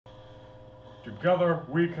Together,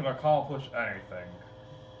 we can accomplish anything.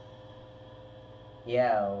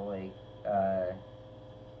 Yeah, like,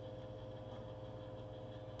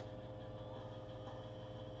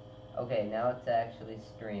 okay, now it's actually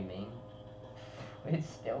streaming. It's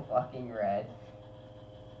still fucking red.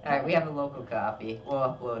 Alright, we have a local copy. We'll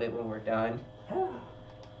upload it when we're done.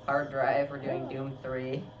 Hard drive, we're doing Doom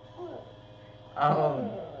 3.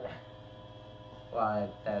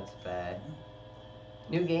 Well, that's bad.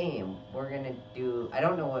 New game. We're gonna do... I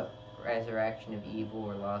don't know what Resurrection of Evil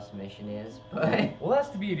or Lost Mission is, but... Well, that's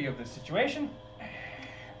the beauty of this situation.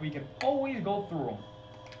 We can always go through them.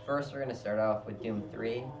 First, we're gonna start off with Doom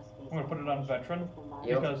 3. I'm gonna put it on Veteran,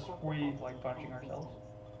 Yep. because we like punching ourselves.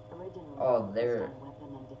 Oh,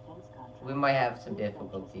 we might have some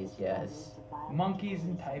difficulties, yes. Monkeys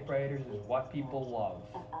and typewriters is what people love.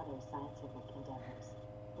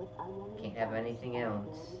 Can't have anything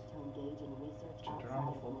else. Should turn on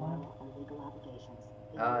the full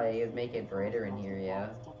plan. You'd make it brighter in here, yeah.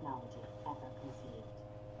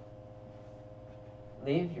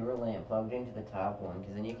 Leave your lamp plugged into the top one,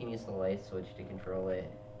 because then you can use the light switch to control it.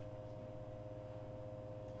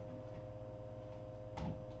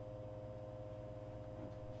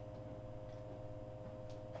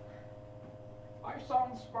 My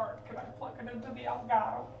son's smart. Can I plug it into the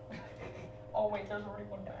Elgato? Oh wait, there's already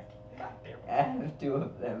one back. God damn it. I have two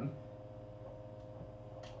of them.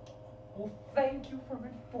 Well, thank you for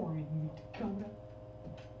informing me, Dakota.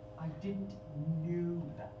 I didn't know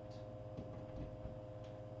that.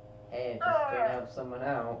 Hey, just don't help someone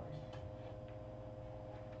out.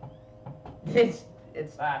 It's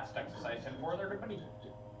That's exercise and further everybody.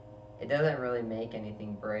 it doesn't really make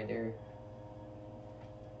anything brighter.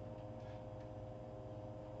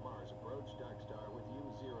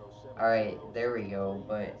 Alright, there we go,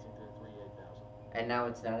 but... And now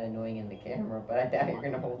it's not annoying in the camera, but I doubt you're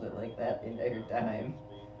gonna hold it like that the entire time.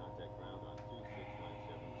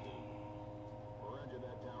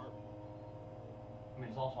 I mean,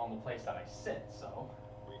 it's also on the place that I sit, so...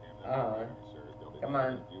 Come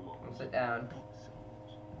on, sit down.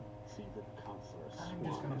 I'm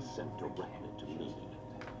just gonna send directly to me.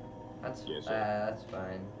 That's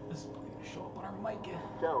fine. This is gonna show up on our mic.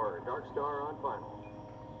 Tower, Dark Star on final.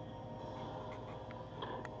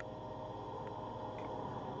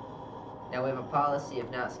 Now we have a policy of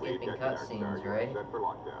not skipping cutscenes, right? Set for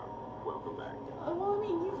lockdown. Welcome back. Well, I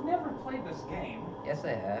mean, you've never played this game. Yes,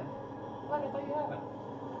 I have. What? I thought you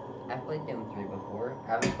haven't. I've played Doom 3 before.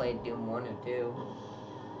 I haven't played Doom 1 or 2.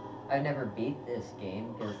 I've never beat this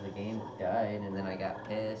game because the game died and then I got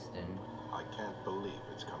pissed and... I can't believe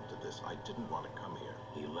it's come to this. I didn't want to come here.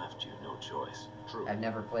 He left you no choice. True. I've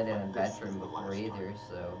never played it on This Veteran is the before last either, time.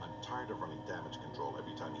 so... I'm tired of running damage control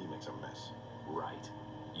every time he makes a mess. Right.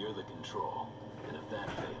 You're the control. And if that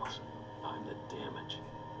fails, I'm the damage.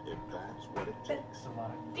 If that's what it takes, That's a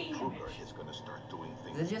lot of Kruger damage. is going to start doing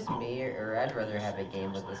things. Is it just me, or I'd rather have a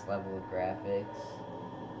game with this level of graphics?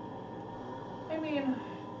 I mean...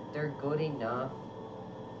 They're good enough.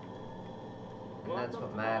 And that's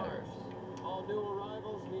what matters. All new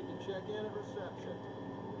arrivals need to check in at reception.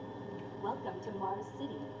 Welcome to Mars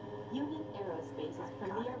City, Union Aerospace's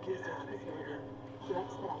premier research facility. To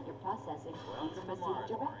expedite your processing, please proceed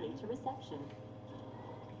directly to reception.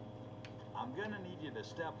 I'm gonna need you to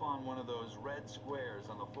step on one of those red squares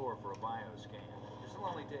on the floor for a bioscan. This'll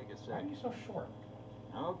only take a Why are second. you so short?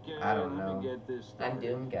 Okay, I don't let know. me get this I'm started.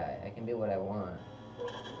 Doom Guy. I can do what I want.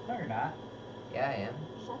 No, you're not. Yeah, I am.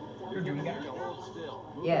 You're Doom Guy. Hold still.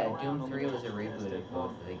 Move Yeah, around Doom on 3 the was a desk. reboot of Stay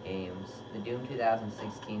both of the games. The Doom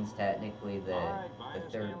 2016 is technically the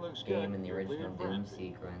third looks game good. in the You're original clear, Doom friend.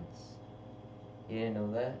 sequence. You didn't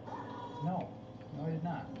know that? No. No, I did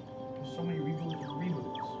not. There's so many reboots and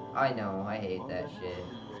reboots. I know, I hate that shit.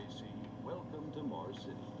 Welcome to Mars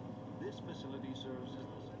City. This facility serves as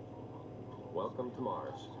the... Welcome to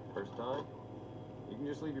Mars. First time? You can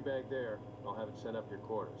just leave your bag there. I'll have it sent up your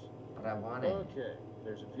quarters. But I want it. Okay,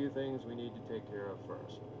 there's a few things we need to take care of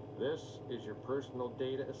first. This is your personal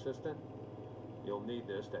data assistant. You'll need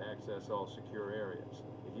this to access all secure areas.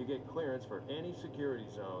 If you get clearance for any security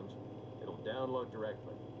zones, it'll download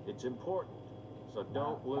directly. It's important, so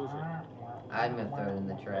don't lose it. I'm gonna throw it in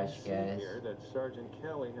the trash, I see guys. here that Sergeant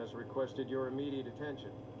Kelly has requested your immediate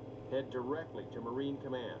attention. Head directly to Marine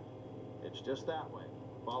Command. It's just that way.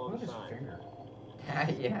 Follow Look the at his sign. finger.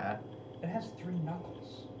 Yeah. It has 3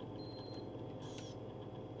 knuckles.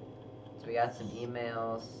 So we got some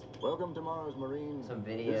emails, Welcome to Mars, Marines. some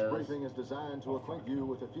This videos. briefing is designed to acquaint you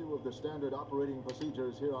with a few of the standard operating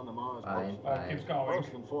procedures here on the Mars Fine, post. Keeps fine. going.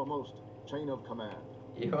 First and foremost, chain of command.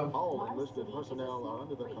 Yup. All enlisted personnel are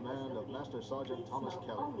under the command of Master Sergeant Thomas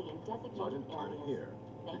Kelly. Only in designated Sergeant, I'm areas. here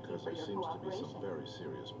Thank you because for there your seems to be some cooperation. very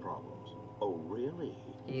serious problems. Oh, really?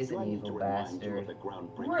 He's Do an I need evil to remind you of bastard. the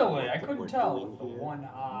groundbreaking Really? work I that couldn't we're tell doing with the here? one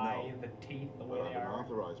eye, No. the teeth, the But way I've they been are.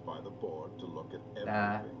 authorized by the board to look at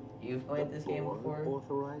Nah. everything. You've played this game Board before?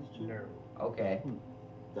 authorized you? No. Okay.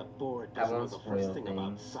 The board I doesn't know won't the spoil first thing about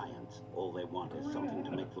things. science. All they want is something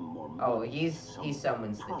to make them more Oh, money. he Some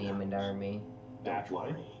summons the product. demon army. Don't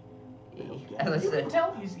Naturally. worry. They'll get As I it. You can said,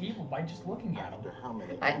 tell he's evil by just looking at him. After how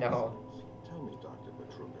many I know. accidents? Tell me, Dr.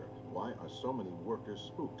 Betruger, why are so many workers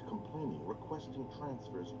spooked, complaining, requesting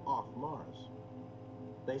transfers off Mars?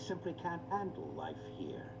 They simply can't handle life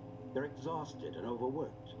here. They're exhausted and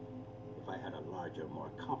overworked. If I had a larger,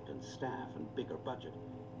 more competent staff and bigger budget,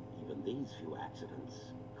 even these few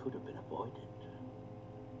accidents could have been avoided.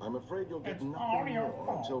 I'm afraid you'll get It's all nothing your more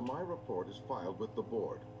fault. until my report is filed with the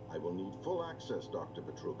board. I will need full access, Dr.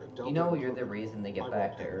 Betruger. Tell you know them you're the truly. reason they I get won't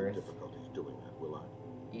back to have any Earth. difficulties doing that, will I?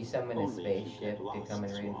 You summon a Only if you spaceship get to lost, come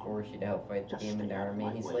and Swan. reinforce you to help fight the Just demon stay out of army.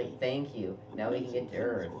 my He's way. like, thank you. Now we can Amazing get to things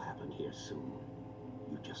Earth. will happen here soon.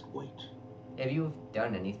 You just wait. Have you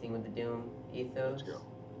done anything with the Doom ethos? Let's go.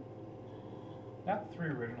 Not the 3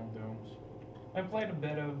 original Dooms. I played a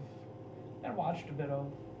bit of, and watched a bit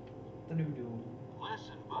of, the new Doom.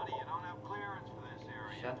 Listen, buddy, you don't have clearance for this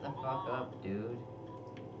area. Shut the Move fuck along. up, dude.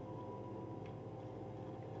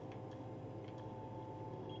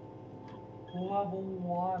 Level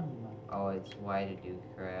 1. Oh, it's why to do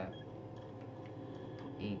crap.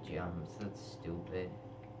 8 jumps, that's stupid.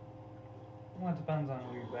 Well, it depends on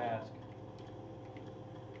who you ask.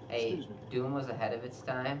 Hey, Excuse me. Doom was ahead of its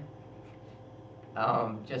time.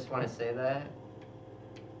 Just want to say that.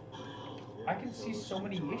 I can see so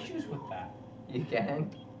many issues with that. You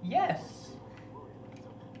can? Yes!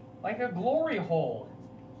 Like a glory hole.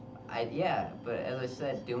 Yeah, but as I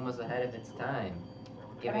said, Doom was ahead of its time.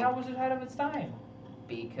 And how was it ahead of its time?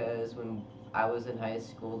 Because when I was in high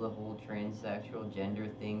school, the whole transsexual gender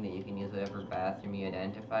thing that you can use whatever bathroom you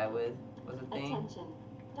identify with was a thing. Attention.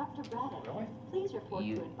 Dr. Braddock, Really? please report to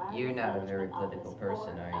You're Environment not a very Management political Office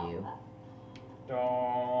person, 4 are you? Alpha.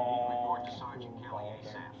 Don't. Report to Sergeant Kelly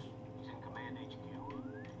ASAP. He's in Command HQ.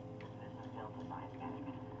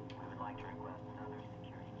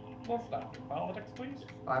 What's that? Politics, please?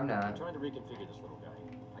 I'm I'm not. trying to reconfigure this little guy.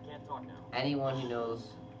 I can't talk now. Anyone who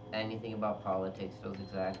knows anything about politics knows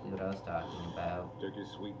exactly what I was talking about. Took your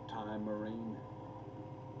sweet time, Marine?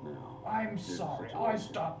 No. I'm Here's the sorry. I situation.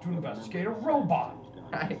 stopped to Another investigate a member of robot. the team's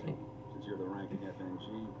gone Right. missing. Since you're the ranking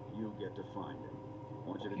FNG, you get to find him. I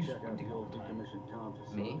want you to He's check out the windy all old the time. decommissioned town Me?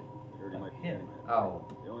 facility. Heard he might be Him. in Oh,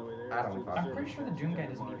 The only way there I is don't through fuck. I'm pretty sure the Doom guy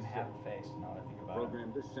doesn't Mars even have City. a face, now that I think about it.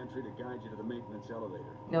 Programmed this century to guide you to the maintenance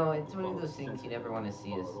elevator. no, it's one of those things you never want to see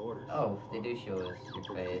is, Followed orders. oh, they do show us your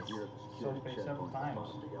Took face. the gear at the Saw security his face several checkpoint at the times.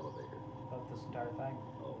 bottom of the elevator. About this entire thing.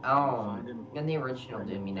 Oh, Find him. in the original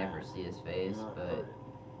Doom you never see his face, Not but hurt him.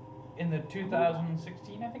 In the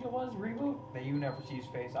 2016, I think it was, reboot, that you never see his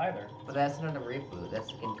face either. that's not a reboot, that's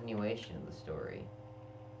a continuation of the story.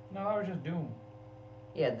 No, that was just Doom.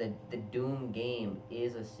 Yeah, the Doom game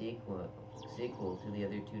is a sequel to the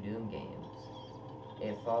other 2 Doom games.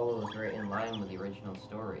 It follows right in line with the original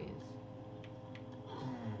stories.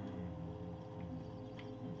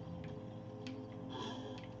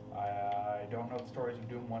 I don't know the stories of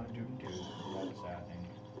Doom 1 and Doom 2. That is saddening.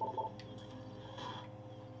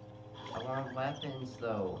 I want weapons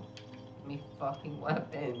though. Give me fucking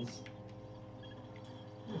weapons.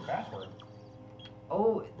 Ooh, password.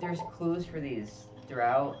 Oh, there's clues for these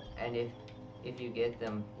throughout, and if you get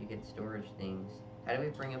them, you get storage things. How do we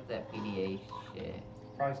bring up that PDA shit?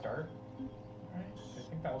 Probably start. Alright, I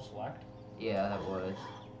think that was select. Yeah, that was.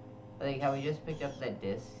 Like how we just picked up that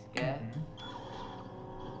disc at.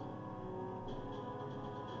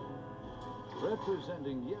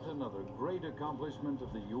 Representing yet another great accomplishment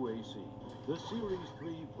of the UAC, the Series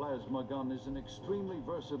 3 plasma gun is an extremely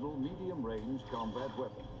versatile medium-range combat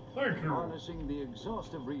weapon. Thank you. Harnessing the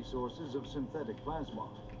exhaustive resources of synthetic plasma,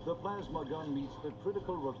 the plasma gun meets the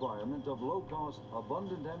critical requirement of low-cost,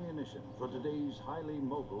 abundant ammunition for today's highly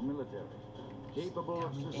mobile military. Capable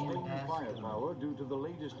of sustained firepower due to the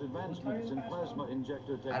latest advancements in plasma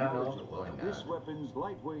injector I don't know if technology, it will or this not. weapon's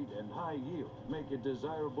lightweight and high yield make it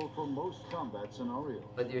desirable for most combat scenarios.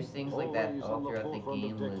 But there's things like that Always all on the throughout the forefront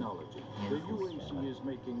game of with technology, the handful UAC stuff. is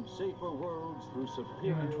making safer worlds through Even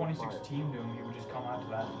superior in 2016 Doom, he would just come out to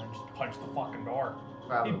that and then just punch the fucking door.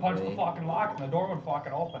 Probably. He'd punch the fucking lock and the door would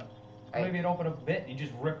fucking open. Hey. Maybe it'd open a bit and he'd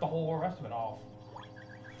just rip the whole rest of it off.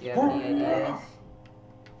 Do you have any ideas?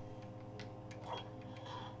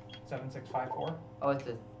 7654. Oh, it's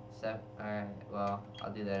a Alright, well,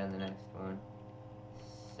 I'll do that in the next one.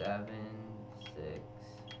 7, 6,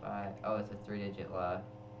 5. Oh, it's a 3-digit lock.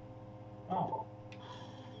 Oh.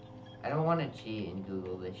 I don't want to cheat and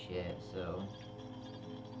Google this shit, so.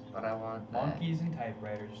 But I want that. Monkeys and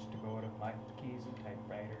typewriters. To go to monkeys and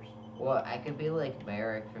typewriters. Well, I could be like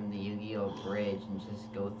Merrick from the Yu-Gi-Oh! Bridge and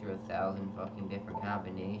just go through 1,000 fucking different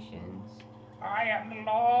combinations. I am the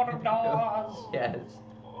Lord of Doors. Yes.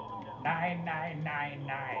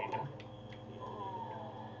 9999.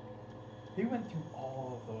 He went through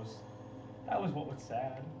all of those. That was what was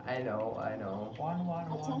sad. I know. 1 1 1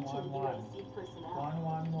 1 1. UAC personnel. 1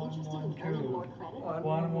 1 1 Interested 1 in earning 2. more credit? 1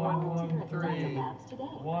 1 1 3. Volunteer at Labs today.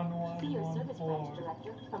 1 1 See your 1 service 4. branch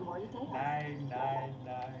director for more details.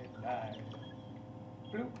 9999.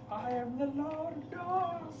 Bloop, I am the Lord of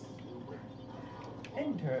Doors.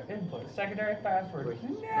 Enter, input, secondary password. No!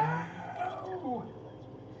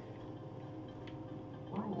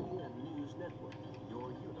 Media News Network,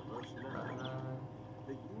 your universe now.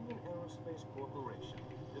 The Union Aerospace Corporation.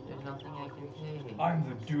 There's nothing I can take. I'm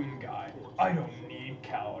the Doom guy. I don't need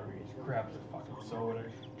calories. Grabs a fucking soda,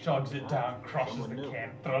 chugs it down, crushes the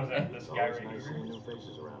can, throws it at this guy right Nice here. seeing new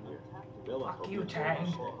faces around here. Fuck you, Tang.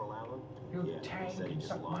 You Tang can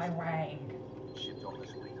suck my wang. Shipped on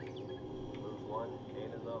this week. Lose one,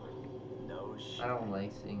 gain another. No shit. I don't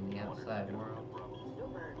like seeing the outside world.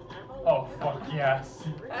 Oh, fuck yes.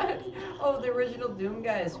 Oh, the original Doom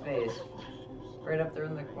guy's face. Right up there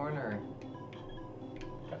in the corner.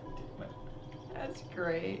 God damn it. That's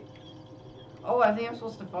great. Oh, I think I'm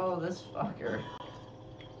supposed to follow this fucker.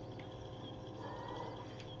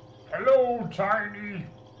 Hello, tiny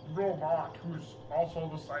robot who's also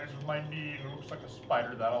the size of my knee and looks like a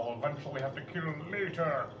spider that I'll eventually have to kill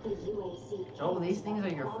later. The UAC Oh, these things are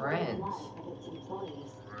your friends. life of its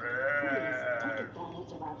employees. Please take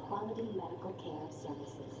advantage of our quality medical care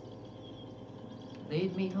services.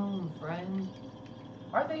 Lead me home, friend.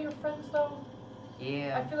 Are they your friends, though?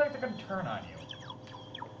 Yeah. I feel like they're gonna turn on you.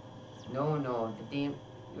 No, you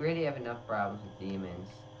already have enough problems with demons.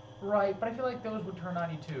 Right, but I feel like those would turn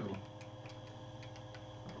on you, too.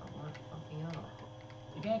 I'm not fucking up.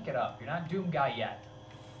 You can't get up. You're not Doom guy yet.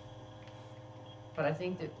 But I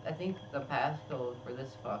think the passcode for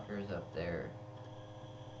this fucker is up there.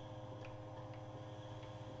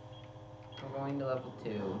 We're going to level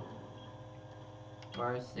 2.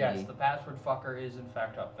 Mars City. Yes, the password fucker is in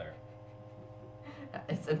fact up there.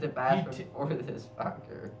 It said the password for this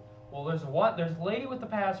fucker. Well, there's a lady with the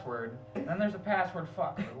password, and then there's a password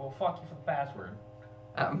fucker. Well, fuck you for the password.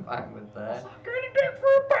 I'm fine with that. I'm gonna do it for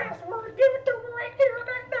a password. Give it to me right here,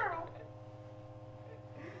 right now.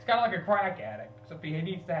 It's kind of like a crack addict, except he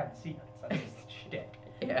needs to have the secrets. That's his shtick.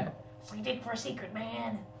 Yeah. So you dig for a secret,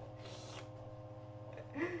 man.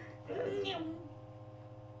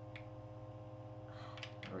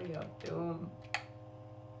 Hurry up, Doom.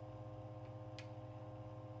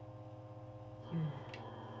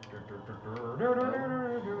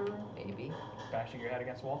 Maybe. Bashing your head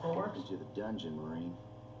against the wall till it works. Welcome to the dungeon, Marine.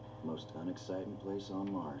 Most unexciting place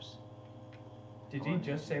on Mars. Did he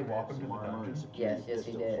just say welcome to the dungeon? Yes,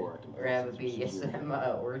 he did. We're gonna have a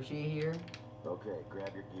BDSM orgy here. Okay, grab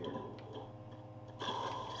your gear.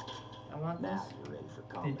 I want Now this. you're ready for They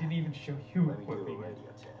combat. didn't even show you Let me do a equipping it.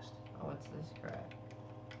 radio test. Oh, what's this crap?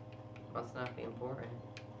 Must not be important.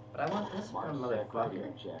 But I want this Mars one, Tech radio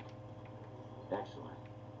motherfucker. check. Excellent.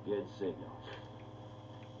 Good signal.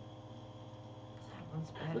 That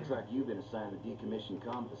one's better. Looks like you've been assigned the decommissioned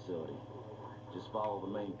comm facility. Just follow the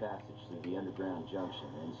main passage through the underground junction,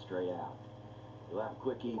 then straight out. You'll have a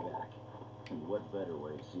quick evac. And what better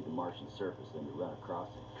way to see the Martian surface than to run across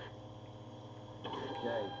it?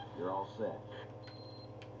 Okay, you're all set.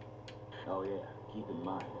 Oh yeah, keep in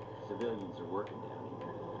mind, civilians are working down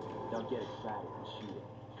here. Don't get excited and shoot it.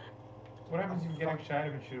 What happens if you get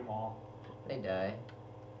excited and shoot them all? They die.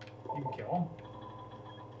 You can kill them.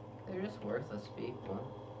 They're just worthless people.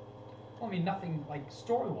 Well, I mean, nothing, like,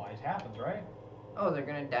 story-wise happens, right? Oh, they're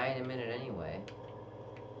gonna die in a minute anyway.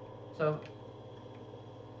 So,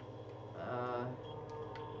 fuck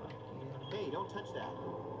you. Hey, don't touch that.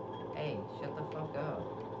 Hey, shut the fuck up.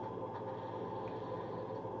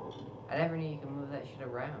 I never knew you could move that shit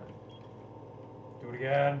around. Do it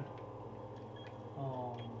again.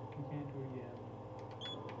 Oh, you can't do it again.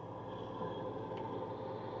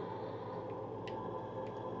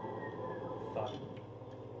 Thud.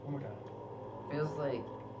 One more time. Feels like,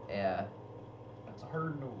 yeah. That's a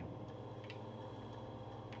hard no.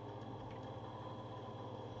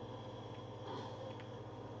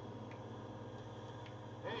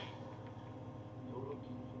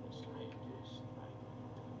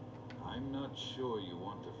 I'm not not sure you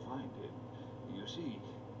want to find him. You see,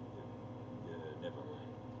 never mind.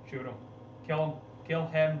 Shoot him. Kill him. Kill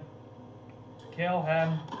him. Kill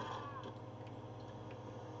him.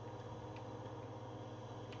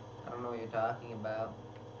 I don't know what you're talking about.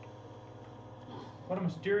 What a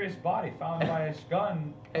mysterious body found by a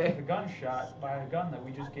gun, with a gunshot by a gun that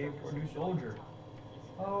we just gave to a new soldier.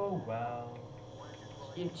 Oh well.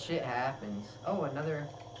 Shit happens. Oh, another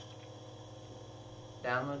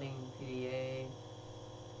downloading PDA.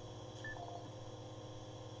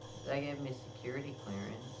 That gave me security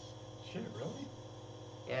clearance. Shit, really?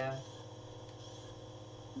 Yeah.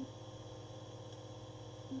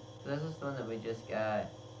 So this is the one that we just got.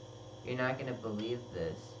 You're not gonna believe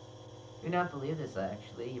this. You're not believe this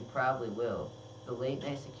actually. You probably will. The late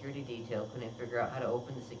night security detail couldn't figure out how to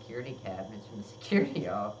open the security cabinets from the security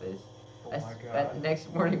office. Oh I my spent god. the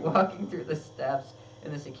next morning walking through the steps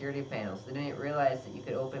and the security panels. They didn't realize that you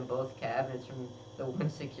could open both cabinets from the one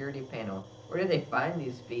security panel. Where did they find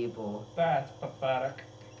these people? That's pathetic.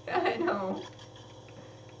 I know.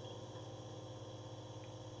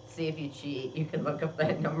 See, if you cheat, you can look up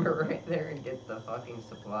that number right there and get the fucking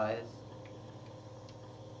supplies.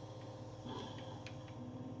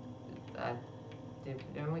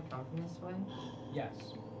 Didn't we come from this way?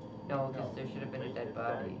 Yes. No, because there should have been a dead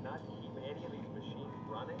body. Not keep any of these machines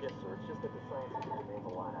running? Yes, sir. It's just that the science can make a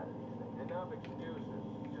lot out of these things. Enough excuses.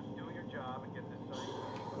 Just do your job and get this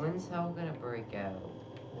science. When's hell gonna break out?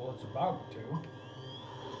 Well, it's about to.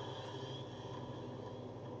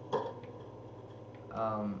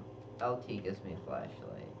 LT gives me a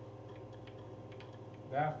flashlight.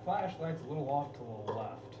 That flashlight's a little off to the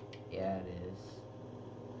left. Yeah, it is.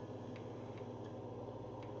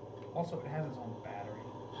 Also, it has its own battery.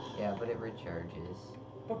 Yeah, but it recharges.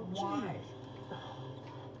 But why?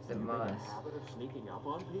 Because it must. Habit of sneaking up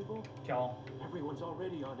on people? Kill Everyone's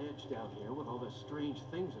already on edge down here with all the strange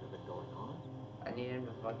things that have been going on. I need him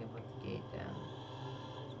to fucking put the gate down.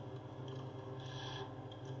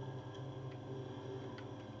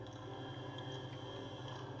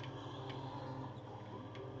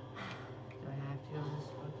 Do I have to go this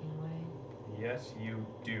fucking way? Yes, you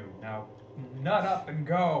do. Now, nut up and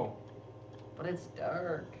go. But it's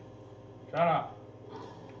dark. Shut up.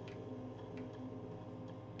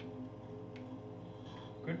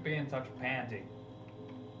 Quit being such a pansy.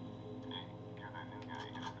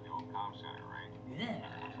 Yeah.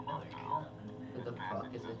 Who the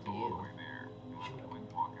fuck is it to you?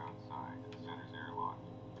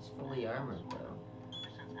 It's fully armored though.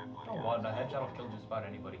 Oh, what? A headshot will kill just about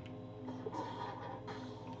anybody.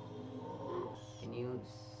 Can you?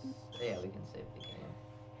 Yeah, we can save the game.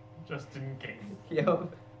 Just in case. Yo.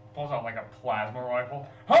 Pulls out like a plasma rifle.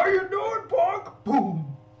 How you doing, punk?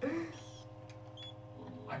 Boom.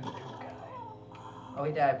 I'm the new guy. Oh,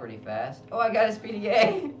 he died pretty fast. Oh, I got his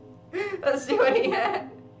PDA. Let's see what he had.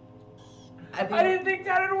 I didn't think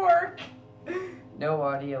that'd work. No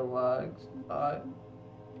audio logs. Fuck.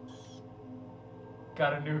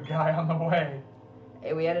 Got a new guy on the way.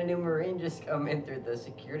 Hey, we had a new Marine just come in through the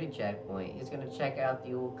security checkpoint. He's gonna check out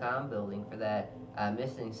the old comm building for that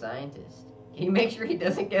missing scientist. Can you make sure he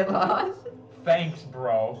doesn't get lost? Thanks,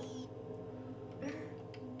 bro.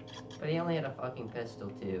 But he only had a fucking pistol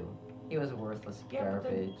too. He was worthless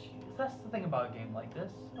garbage. That's the thing about a game like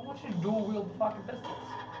this. I want you to dual wield the fucking pistols.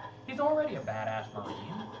 He's already a badass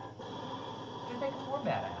Marine. Just make him more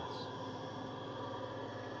badass.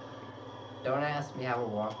 Don't ask me how we're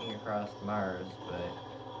walking across Mars, but...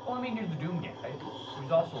 Well, I mean, you're the Doom guy.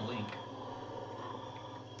 Who's also Link.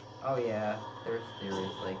 Oh yeah, there's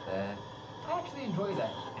theories like that. I actually enjoy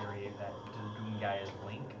that theory that the Doom guy is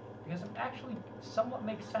Link. Because it actually somewhat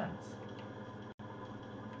makes sense.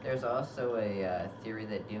 There's also a theory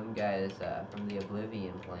that Doom guy is from the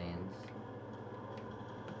Oblivion planes.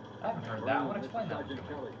 I haven't heard that one. Explain that one to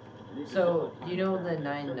me. So, you know the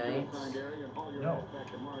 9 Nights? No.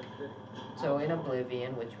 So in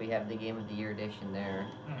Oblivion, which we have the Game of the Year edition there,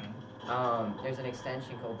 there's an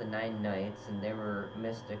extension called the 9 Nights, and they were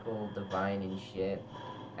mystical, divine, and shit.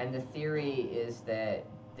 And the theory is that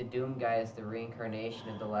the Doom guy is the reincarnation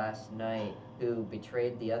of the last knight who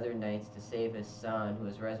betrayed the other knights to save his son, who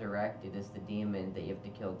was resurrected as the demon that you have to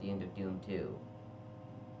kill at the end of Doom 2.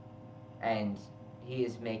 And he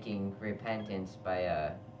is making repentance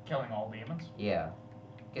by Killing all demons? yeah,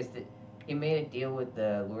 because he made a deal with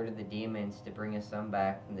the Lord of the Demons to bring his son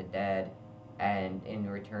back from the dead, and in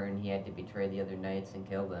return he had to betray the other knights and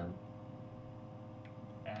kill them.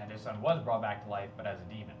 And his son was brought back to life, but as a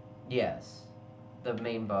demon. Yes, the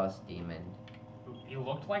main boss demon. He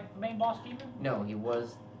looked like the main boss demon? No, he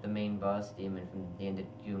was the main boss demon from the end of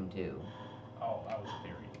Doom 2. Oh, that was a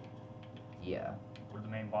theory. Yeah. What did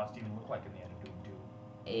the main boss even look like in the end of Doom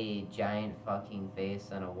 2? A giant fucking face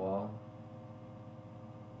on a wall.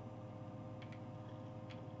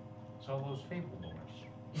 So those Fable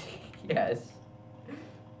boys. Yes.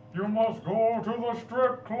 You must go to the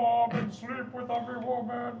strip club and sleep with every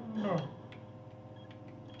woman.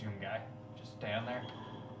 Doom guy, just stand there.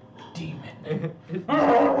 Demon.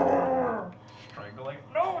 Strangling.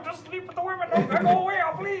 No, just sleep with the women. No, go away,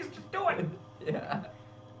 please. Just do it. Yeah.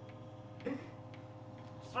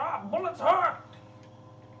 Stop. Bullets hurt.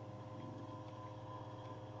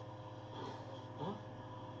 Huh?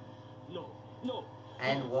 No, no.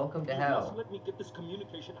 And welcome to You hell. must let me get this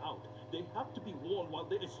communication out. They have to be warned while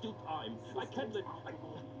there is still time. I can't let...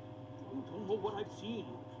 You don't know what I've seen.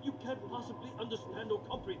 You can't possibly understand or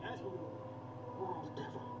comprehend. The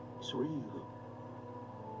devil is real.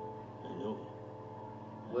 I know.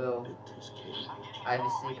 Will, It is Kate. I have a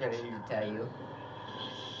secret I need to tell you.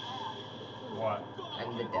 What?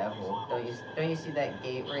 I'm the devil. Don't you see that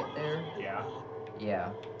gate right there? Yeah.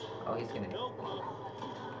 Yeah. Oh, he's gonna...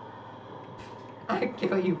 I'd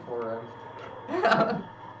kill you for him.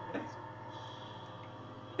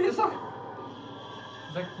 It's like...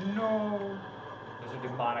 He's like, no. There's a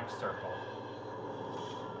demonic circle.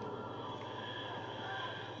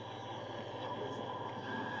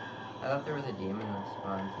 I thought there was a demon that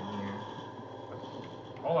spawns in here.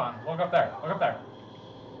 Hold on. Look up there. Look up there.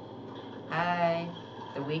 Hi.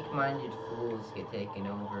 The weak-minded fools get taken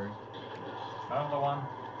over. Another one.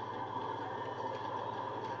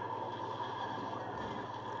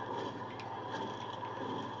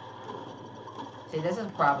 See, this is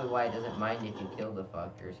probably why it doesn't mind if you kill the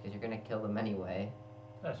fuckers, because you're gonna kill them anyway.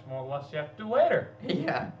 That's more or less you have to do later.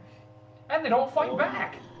 Yeah. And they don't fight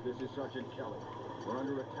back. This is Sergeant Kelly. We're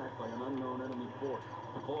under attack by an unknown enemy force.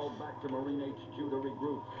 Fall back to Marine HQ to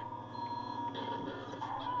regroup.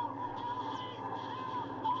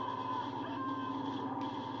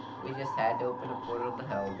 We just had to open a portal to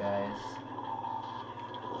hell, guys.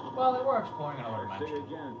 Well, they were exploring another Say dimension.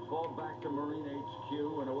 again, fall back to Marine HQ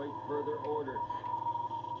and await further orders.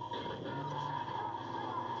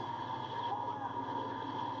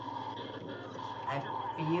 I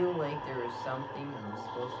feel like there is something I'm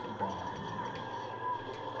supposed to grab in here.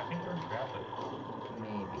 I think we're grappling.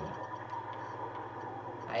 Maybe.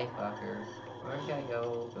 Hi, fucker. We're gonna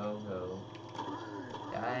go, go, go.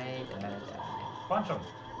 Die, die, die. Punch them.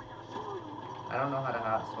 I don't know how to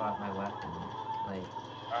hot swap my weapon. Like,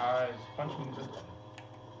 Just punch them with this button.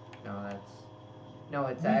 no, that's... No,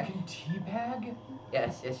 it's You actually... can teabag?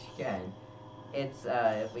 Yes, yes you can. It's,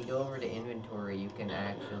 if we go over to inventory, you can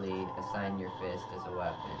actually assign your fist as a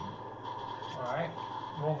weapon. Alright.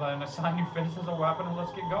 Well then, assign your fist as a weapon and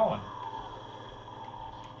let's get going.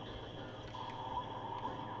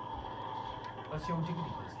 Let's yo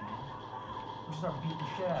diggity this, man. We start beating the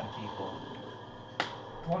shit out of people.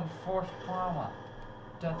 Blunt force trauma.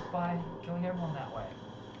 Death by killing everyone that way.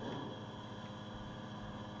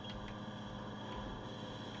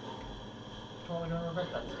 Totally gonna regret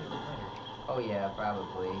that statement later. Oh yeah,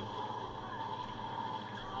 probably.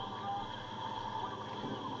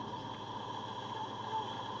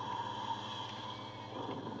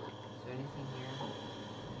 Is there anything here?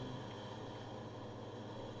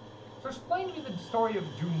 So explain to me the story of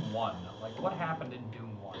Doom 1. Like, what happened in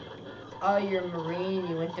Doom 1? Oh, you're a Marine,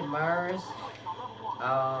 you went to Mars.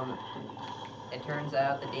 It turns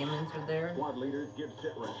out the demons were there, Squad leaders give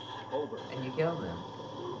sit rep. Over. and you killed them.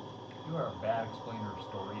 You are a bad explainer of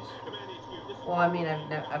stories. Well, I mean,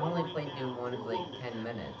 I've only played Doom 1 for like 10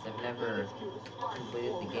 minutes. I've never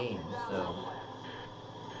completed the game, so...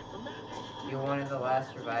 You're one of the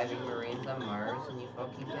last surviving Marines on Mars, and you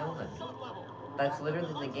fucking killed them. That's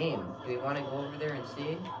literally the game. Do we want to go over there and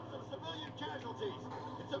see?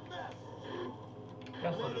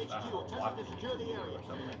 Guess we'll just watch it or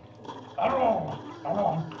something. I don't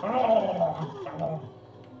know.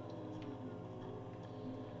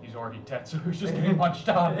 He's already dead, so he's just getting punched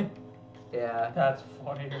out. Yeah. That's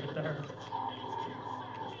funny right there.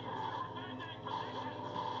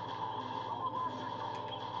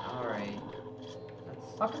 Alright.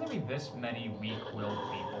 How can there be this many weak-willed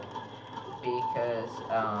people? Because,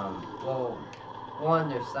 well, one,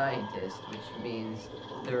 they're scientists, which means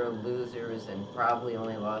they're losers and probably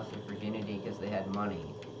only lost their virginity because they had money.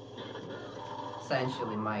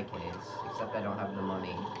 Essentially my case, except I don't have the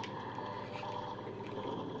money.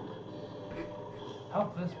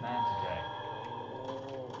 Help this man today.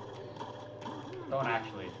 Don't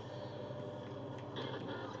actually.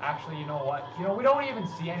 Actually, you know what? You know, we don't even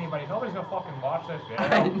see anybody. Nobody's gonna fucking watch this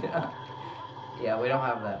I video. know. Yeah, we don't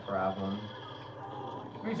have that problem.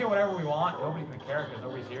 We can say whatever we want. Nobody's gonna care because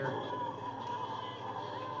nobody's here.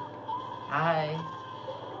 Hi.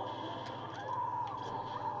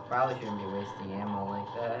 Probably shouldn't be wasting ammo like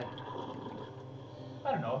that.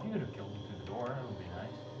 I don't know, if you could have killed him through the door, that would be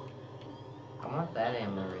nice. I want that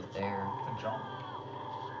ammo right there. To jump.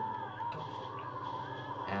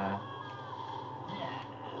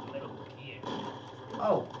 Little kid.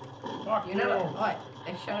 Oh! Fuck You know what?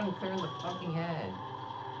 I shot him clear in the fucking head.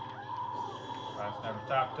 I've never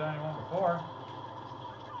talked to anyone before.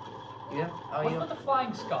 You have, oh, What's you with the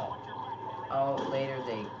flying skull? Oh, later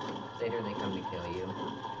they come to kill you.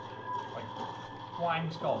 Like,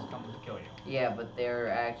 flying skulls come to kill you. Yeah, but they're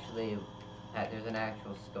actually, there's an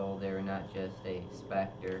actual skull there, not just a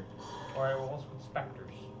specter. Alright, well, what's with specters?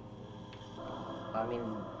 I mean,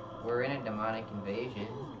 we're in a demonic invasion.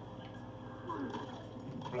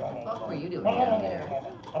 What the fuck were you doing down there?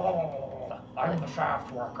 I'm the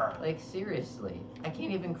shaft worker. Like, seriously, I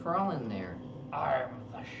can't even crawl in there. I'm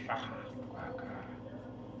the shaft worker.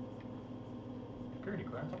 Security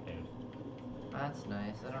clearance updated. That's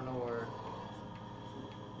nice. I don't know where.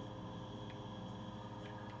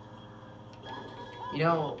 You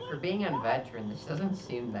know, for being on veteran, this doesn't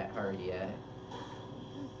seem that hard yet.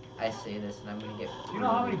 I say this and I'm gonna get. Do you know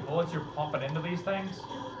how many bullets you're pumping into these things?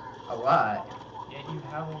 A lot. Yet you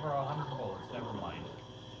have over 100 bullets. Never mind.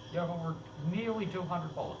 You have over nearly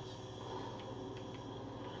 200 bullets.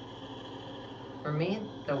 For me,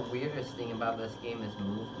 the weirdest thing about this game is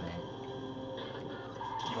movement.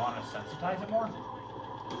 You want to sensitize it more?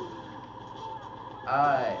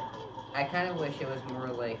 I kind of wish it was more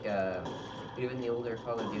like, even the older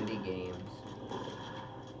Call of Duty games.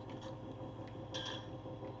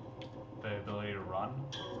 The ability to run?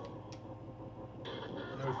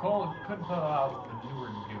 No, Cole couldn't put out the newer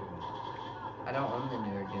Doom. I don't own the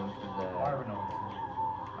newer Doom for the... Oh, I would know it.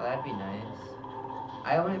 Oh, that'd be nice.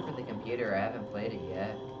 I own it for the computer, I haven't played it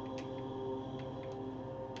yet.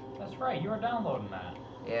 That's right, you were downloading that.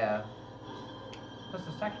 Yeah. This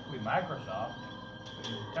is technically Microsoft. So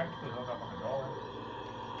you technically hook up a controller.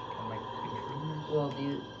 And make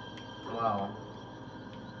controllers. Well,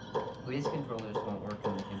 well, these controllers won't work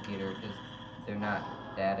on the computer because they're not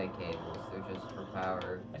data cables, they're just for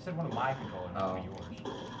power. I said one of my controllers, not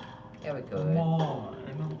yours. Yeah, we could. Come on.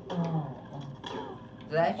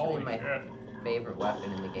 It's actually Holy my shit. favorite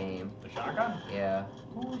weapon in the game. The shotgun? Yeah.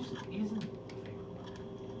 Whose isn't?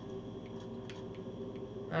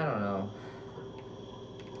 I don't know.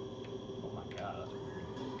 Oh my god, that's weird.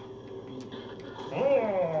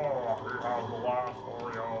 Oh, he has the last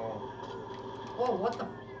Oreo. Whoa, what the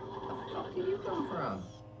fuck did you come from?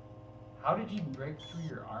 How did you break through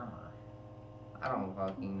your armor? I don't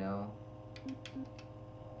fucking know.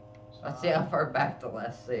 Let's see how far back the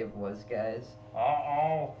last save was, guys.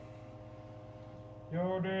 Uh-oh.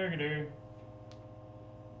 Yo diggity.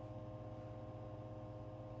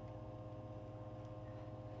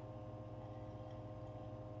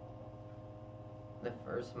 The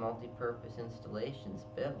first multi-purpose installation's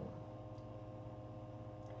built.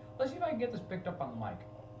 Let's see if I can get this picked up on the mic.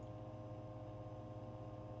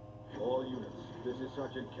 All units, this is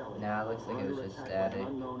Sergeant Kelly. Nah, it looks like it was just static.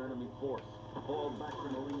 Unknown enemy force. Fall back to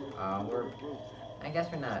Marine I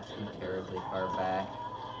guess we're not too terribly far back.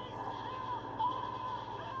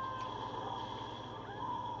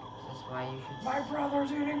 Is this why you should... My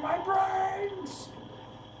brother's eating my brains!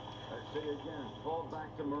 I say again, fall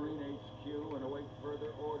back to Marine HQ and await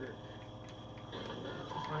further orders.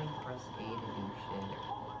 I'm trying to press A to do shit.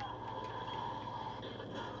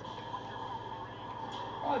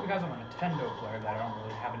 Probably because I'm a Nintendo player that I don't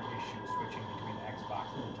really have an issue switching between Xbox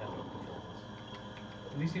and Nintendo controllers.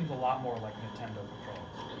 And these seems a lot more like Nintendo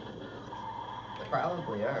controllers. They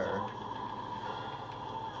probably are.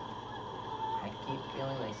 I keep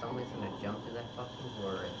feeling like somebody's gonna jump to that fucking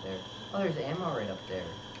door right there. Oh, there's ammo right up there.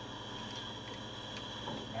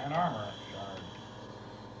 And armor shard.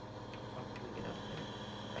 How can we get up there?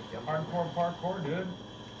 I jump Hardcore parkour, dude.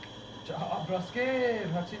 Job basket,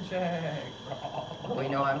 what's in check? We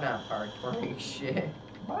know I'm not parkouring shit.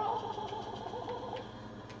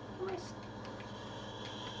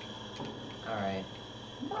 Alright.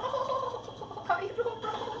 How you doing,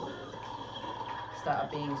 bro?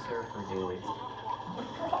 Stop being surfer, dude.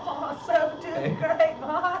 Oh, 17 great,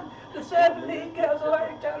 man. The 17 goes away.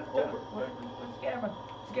 Where's the camera?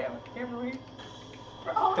 Camera read.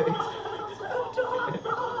 Bro, so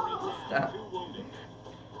bro. Stop.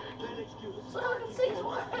 76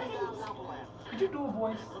 waves. Did you do a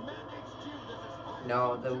voice? No,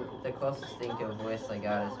 the closest thing to a voice I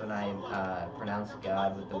got is when I pronounce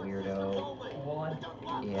God with the weirdo. One.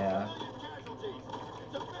 Yeah.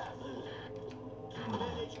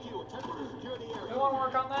 You want to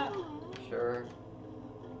work on that? Sure.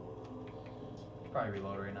 Probably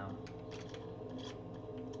reload right now.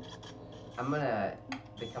 I'm gonna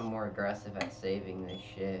become more aggressive at saving this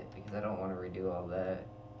shit because I don't want to redo all that.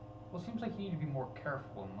 Well, it seems like you need to be more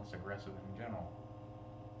careful and less aggressive in general.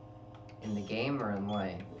 In the game or in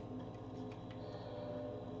life?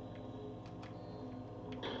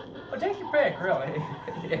 Oh, take your pick, really.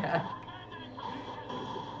 Yeah.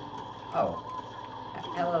 Oh.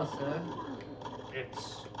 Hello, sir.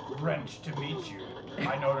 It's wrench to meet you.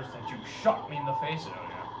 I noticed that you shot me in the face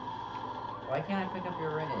earlier. Why can't I pick up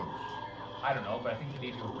your wrench? I don't know, but I think you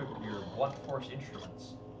need to equip your blunt force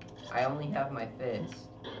instruments. I only have my fist.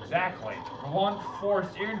 Exactly. Blunt force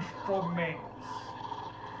instruments.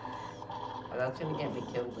 Well, that's gonna get me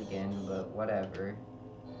killed again, but whatever.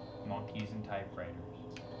 Monkeys and typewriters.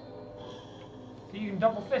 You can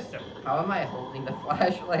double fist him. How am I holding the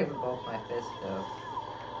flashlight with both my fists, though?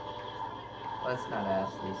 Let's not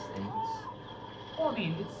ask these things. Well, I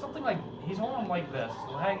mean, it's something like, he's holding like this,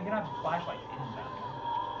 so how you can have the flashlight in them.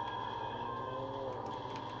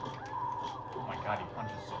 Oh my god, he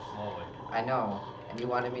punches so slowly. I know. And you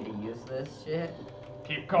wanted me to use this shit?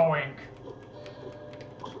 Keep going.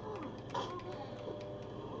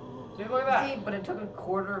 See, look at that. See, but it took a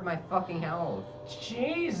quarter of my fucking health.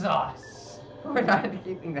 Jesus! We're not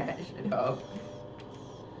keeping that shit up.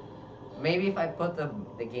 Maybe if I put the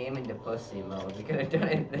game into pussy mode, we could have done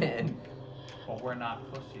it then. But we're not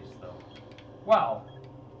pussies, though. Well,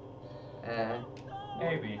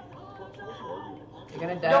 maybe. You're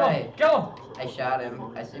gonna die. Kill him! I shot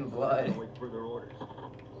him. I seen blood. Wait for their orders.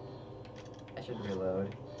 I should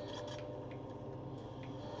reload.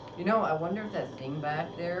 You know, I wonder if that thing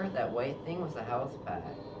back there, that white thing, was a health pack.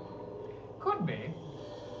 Could be.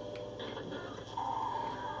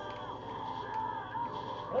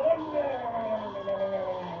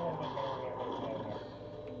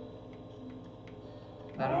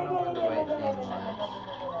 I don't know where the white thing went.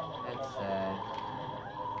 That's sad.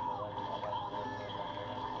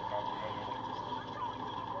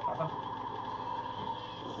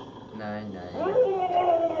 Nine.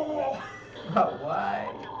 But why?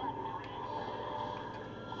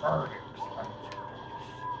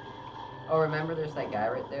 Oh, remember there's that guy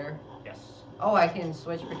right there? Yes. Oh, I can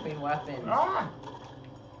switch between weapons. Ah!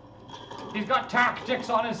 He's got tactics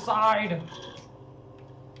on his side.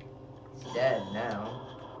 He's dead now.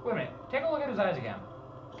 Wait a minute. Take a look at his eyes again.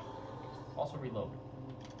 Also reload.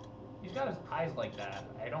 He's got his eyes like that.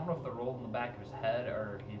 I don't know if they're rolled in the back of his head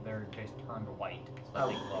or they're just turned white. So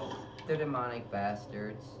they glow. They're demonic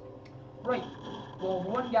bastards. Right. Well,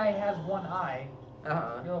 one guy has one eye.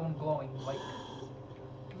 Uh-huh. The other one glowing white.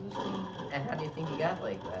 And how do you think he got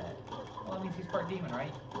like that? Well, that means he's part demon,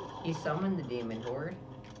 right? He summoned the demon horde.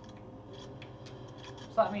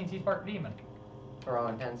 So that means he's part demon. For all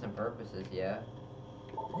intents and purposes, yeah.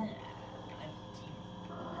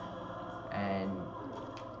 And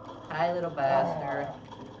hi, little bastard.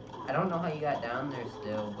 I don't know how you got down there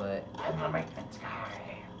still, but I'm the maintenance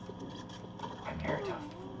guy. I'm here to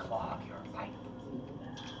clog your pipe.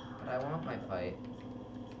 But I want my pipe.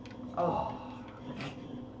 Oh.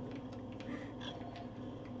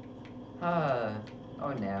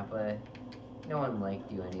 Oh, Napa. No one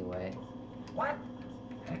liked you anyway. What?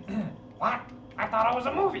 What? I thought I was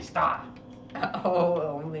a movie star.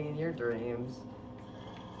 Oh, only in your dreams.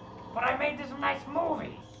 But I made this nice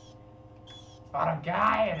movie. It's about a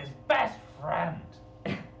guy and his best friend.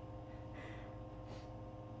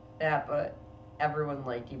 Napa, everyone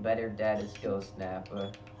liked you better dead as Ghost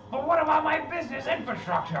Napa. But what about my business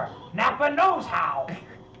infrastructure? Napa knows how.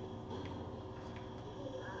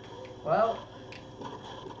 Well,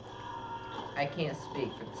 I can't speak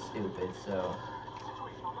for the stupid, so...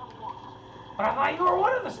 But I thought you were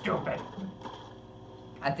one of the stupid.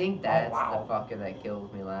 I think that's Oh, wow. the fucker that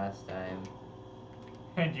killed me last time.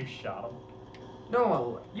 And you shot him?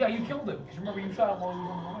 No, Yeah, you killed him. Because remember, you shot him while he was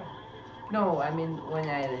on the way. no, I mean when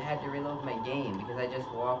I had to reload my game because I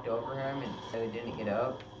just walked over him and so he didn't get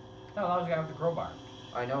up. No, that was the guy with the crowbar.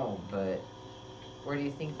 I know, but where do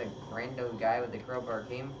you think the rando guy with the crowbar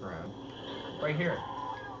came from? Right here.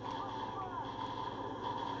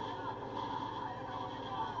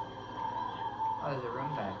 Oh, there's a room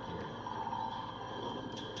back here.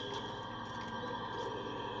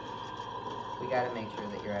 We gotta make sure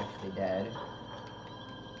that you're actually dead.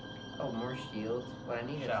 Oh, more shields. What I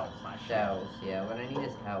need Shells, is not shells. Yeah, what I need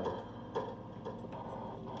is health.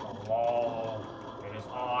 Hello. It is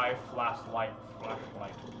I, flashlight,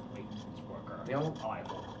 maintenance worker. You know- I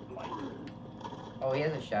hold light. Oh, he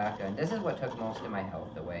has a shotgun. This is what took most of my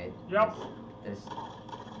health away. Yep. This.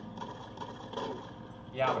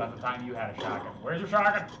 Yeah, but at the time you had a shotgun. Where's your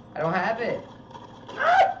shotgun? I don't have it.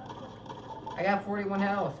 I got 41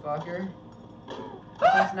 health, fucker.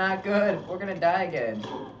 That's not good. We're gonna die again.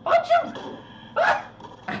 Punch him!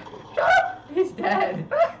 Shut up! He's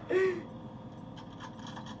dead.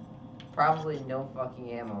 Probably no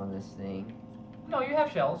fucking ammo on this thing. No, you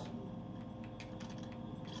have shells.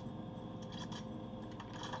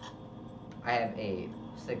 I have 8.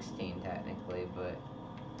 16 technically, but...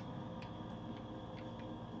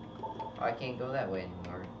 Oh, I can't go that way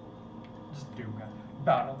anymore. Just Doom guy.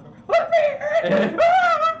 Bound on the door. Let me in!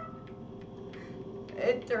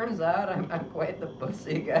 It turns out I'm quite the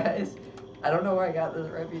pussy, guys. I don't know where I got this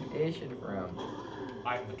reputation from.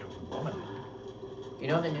 I'm the Doom woman. You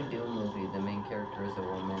know the new Doom movie, the main character is a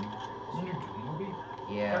woman? Is it a new Doom movie?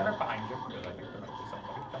 They're Yeah. right behind you, because I think there might be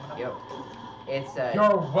somebody coming up. Yep. It's,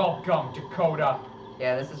 You're welcome, Dakota.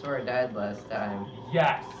 yeah, this is where I died last time.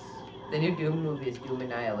 Yes. The new Doom movie is Doom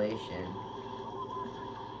Annihilation.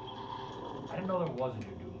 I didn't know there was a new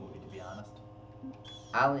Doom movie, to be honest.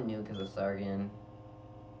 I only knew because of Sargon.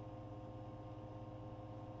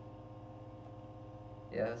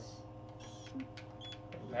 Yes.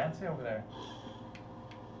 Fancy over there.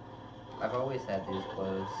 I've always had these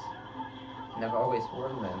clothes. And I've always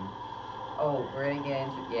worn them. Oh, we're gonna get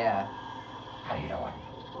into... Yeah. How you doing?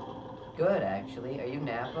 Good, actually. Are you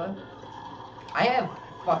Nappa? I have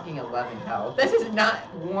fucking 11 health. This is not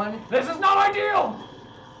one... This is not ideal!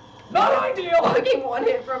 Not ideal! Fucking one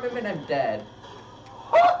hit from him and I'm dead.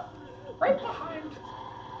 Right behind.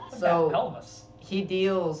 So, that pelvis. he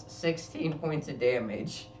deals 16 points of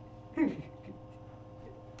damage.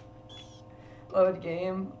 Load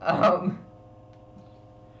game.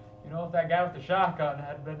 You know, if that guy with the shotgun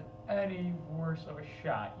had been any worse of a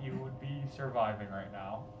shot, you would be surviving right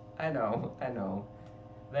now. I know.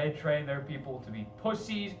 They train their people to be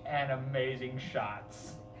pussies and amazing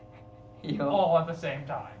shots. Yo. All at the same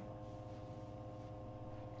time.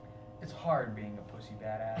 It's hard being a pussy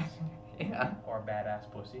badass. Yeah. Or a badass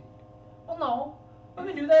pussy. Well, no.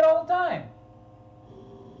 Women do that all the time.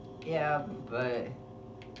 Yeah, but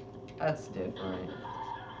that's different.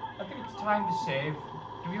 I think it's time to save.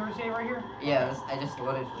 Do we ever save right here? Yeah, I just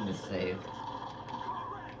loaded from the save.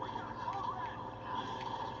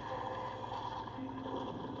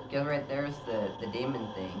 Because right there's the demon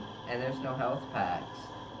thing, and there's no health packs.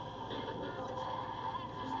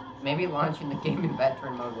 Maybe launching the game in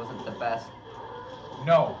veteran mode wasn't the best.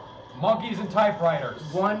 No. Monkeys and typewriters.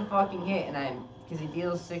 One fucking hit, and because he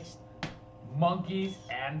deals 6. Monkeys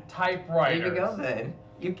and typewriters. There you go then.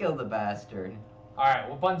 You killed the bastard. Alright,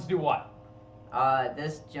 well, buttons do what?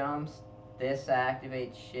 This jumps, this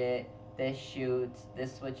activates shit, this shoots,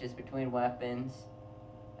 this switches between weapons,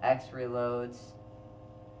 X reloads.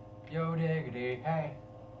 Yo diggity, hey.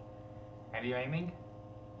 Are you aiming?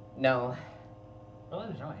 No, Really?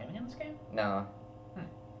 There's no aiming in this game? no.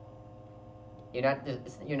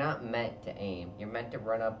 You're not meant to aim. You're meant to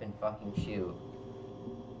run up and fucking shoot.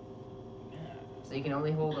 So you can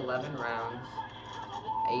only hold 11 rounds,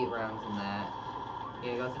 8 rounds in that.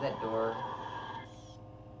 You're gonna go through that door.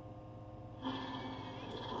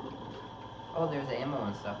 Oh, there's ammo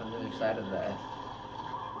and stuff on the other side of that.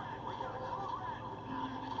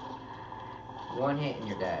 One hit and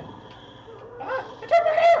you're dead. Ah! I turned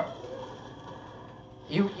my hair!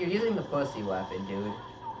 You're using the pussy weapon, dude.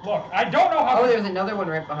 Look, I don't know how... Oh, there's another one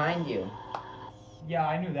right behind you. Yeah,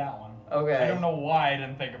 I knew that one. Okay. I don't know why I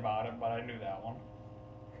didn't think about it, but I knew that one.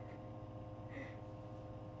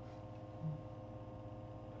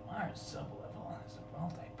 The Mars sublevel is a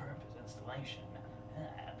multi-purpose installation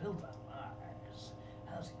built on Mars,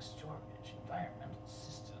 housing storage, environmental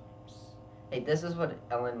systems. Hey, this is what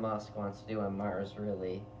Elon Musk wants to do on Mars,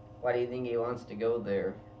 really. Why do you think he wants to go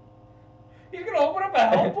there? He's gonna open up a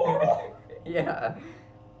hell portal? Yeah.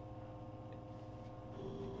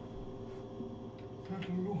 At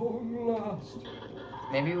long last.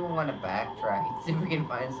 Maybe we want to backtrack, see if we can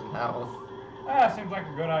find some health. Ah, seems like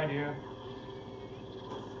a good idea.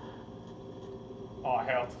 Oh,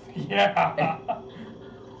 health. Yeah.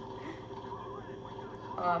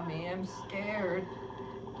 Aw, me, I'm scared.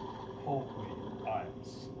 Holy, I'm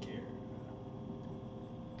scared.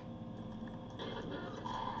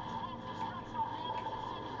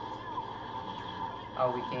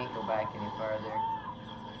 Oh, we can't go back any farther.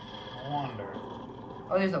 I wonder.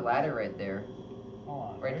 Oh, there's a ladder right there.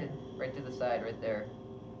 Hold on. Right to the side, right there.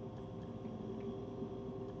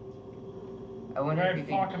 I wonder Great if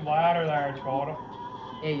you can... fucking ladder there, Dakota.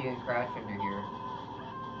 Yeah, you can crouch under here.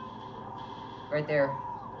 Right there.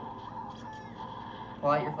 Pull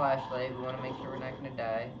out your flashlight. We want to make sure we're not going to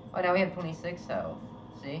die. Oh, now we have 26 health.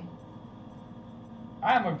 See?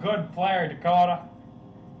 I am a good player, Dakota.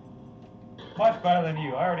 Much better than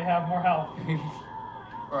you. I already have more health.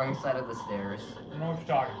 Wrong side of the stairs. I don't know what you're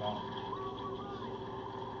talking about.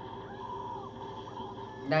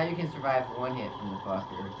 Now you can survive one hit from the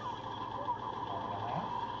fucker.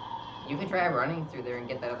 You can try running through there and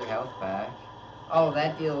get that other health back. Oh,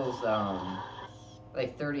 that deals,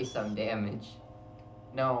 like 30-some damage.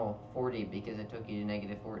 No, 40 because it took you to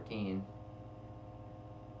negative 14.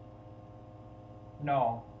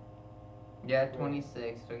 No. Yeah,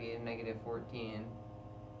 26 took you to negative 14.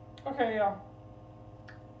 Okay, yeah.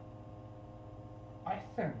 I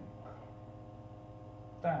think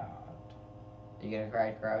that... Are you gonna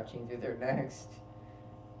try crouching through there next?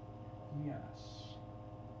 Yes.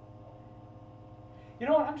 You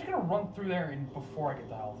know what? I'm just gonna run through there before I get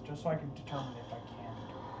the health, just so I can determine if I can do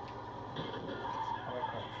it. How about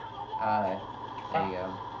crouch? There you go.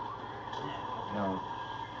 No.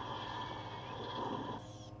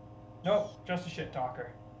 Nope, just a shit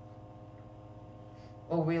talker.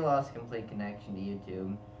 Well, we lost complete connection to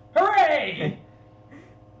YouTube. Hooray!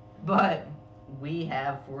 But we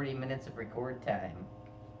have 40 minutes of record time.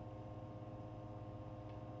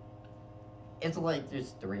 It's like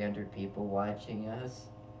there's 300 people watching us.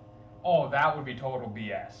 Oh, that would be total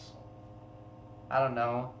BS. I don't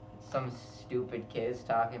know. Some stupid kids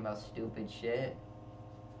talking about stupid shit.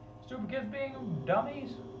 Stupid kids being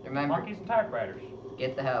dummies? Remember, Monkeys and typewriters.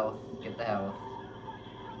 get the health. Get the health.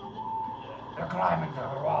 They're climbing through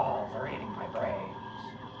the walls. They're eating my brains.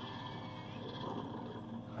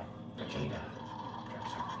 Vegeta.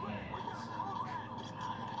 Drips over hands.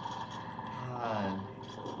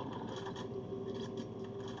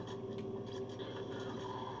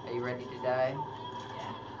 Are you ready to die?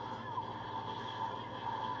 Yeah.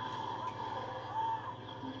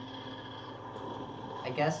 I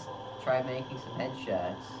guess try making some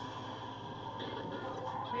headshots.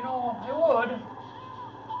 You know, I would.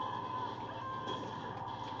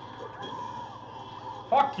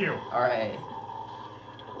 Fuck you. Alright.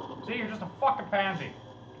 See, you're just a fucking pansy.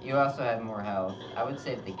 You also have more health. I would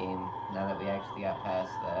save the game now that we actually got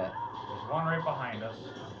past that. There's one right behind us.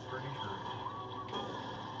 I'm pretty sure.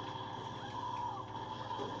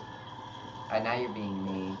 Now you're being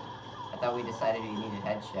me. I thought we decided we needed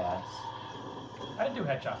headshots. I didn't do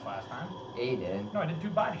headshots last time. Yeah, you did. No, I did 2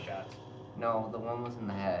 body shots. No, the one was in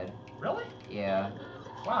the head. Really? Yeah.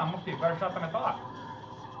 Wow, I must be a better shot than I thought.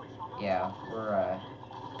 Yeah, we're,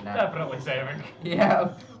 not... Definitely saving.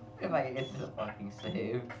 Yeah, if I can get to the fucking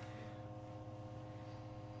save.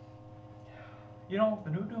 You know,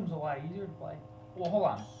 the new Doom's a lot easier to play. Well, hold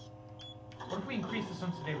on. What if we increase the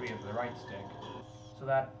sensitivity of the right stick so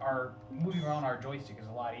that our moving around our joystick is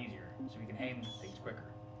a lot easier, so we can aim things quicker?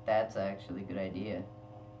 That's actually a good idea.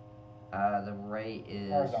 The right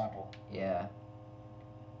is... Horizontal. Yeah.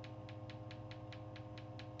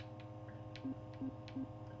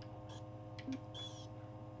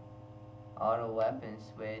 Auto weapon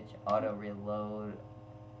switch, auto reload.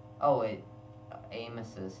 Oh wait, aim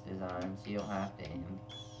assist is on, so you don't have to aim.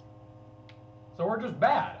 So we're just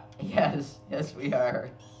bad. Yes, yes we are.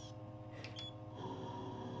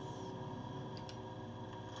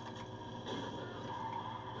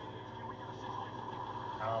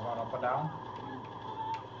 How about up and down?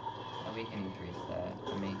 Oh, we can increase that.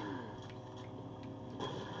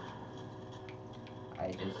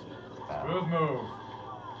 I just fell. Smooth move.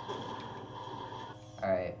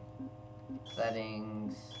 Alright.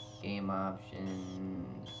 Settings, game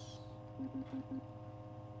options.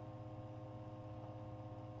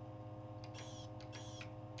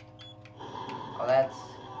 Oh, that's...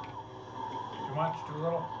 Too much? Too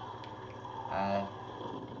little?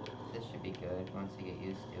 This should be good once you get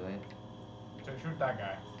used to it. So shoot that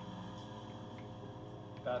guy.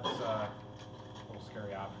 That's a little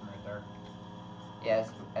scary option right there. Yes,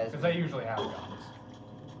 as... Because they usually have guns.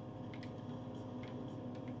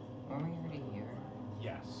 Weren't we already here?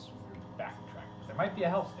 Yes, we're backtracked. There might be a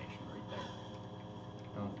health station right there.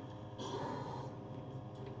 No.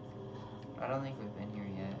 I don't think we've been here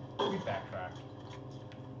yet. We backtracked.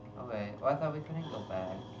 Okay, well I thought we couldn't go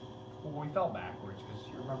back. Well, we fell backwards because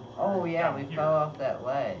you remember. Oh yeah, down we here, fell off that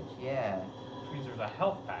ledge, yeah. Which means there's a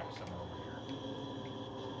health pack somewhere over here.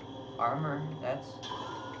 Armor, that's...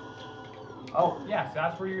 Oh! Yes,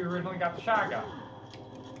 that's where you originally got the shotgun.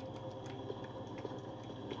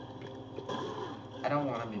 I don't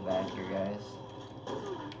want to be back here, guys.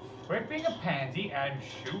 Quit being a pansy and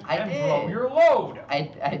shoot I and did. blow your load. I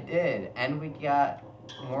did, and we got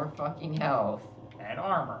more fucking health. And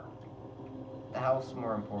armor. The health's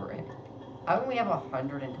more important. How can we have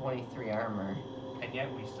 123 armor? And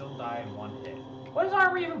yet we still die in 1 hit. What is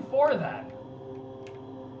armor even for then?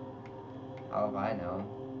 How if I know?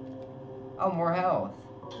 Oh, more health.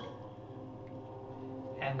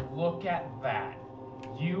 And look at that.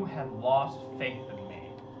 You had lost faith in me.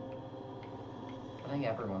 I think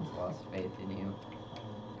everyone's lost faith in you.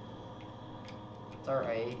 It's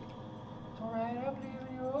alright. It's alright, I believe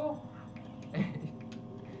in you.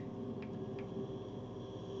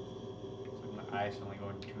 It's like my eyes suddenly go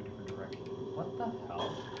in 2 different directions. What the hell?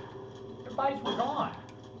 Their bodies were gone.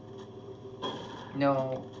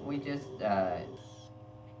 No, we just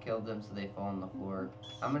killed them so they fall on the floor.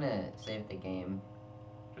 I'm gonna save the game.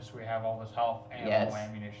 Just so we have all this health, ammo, Yes.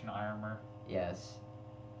 ammunition, armor. Yes.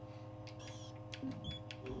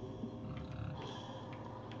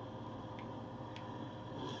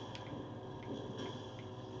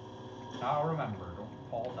 Now remember, don't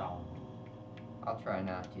fall down. I'll try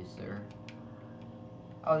not to, sir.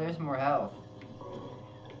 Oh, there's more health. I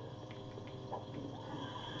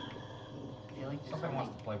feel like there's Something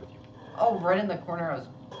wants to play with you. Oh, right in the corner I was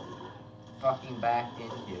fucking backed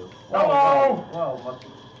into. Hello! Whoa, what?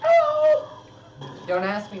 Hello! Don't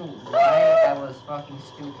ask me why I was fucking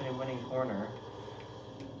stupid and winning corner.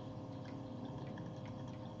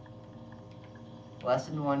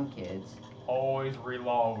 Lesson 1, kids. Always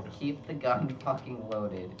reload. Keep the gun fucking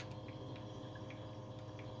loaded.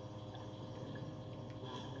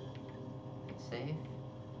 Safe?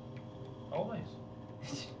 Always.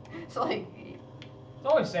 It's like... It's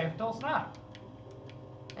always safe until it's not.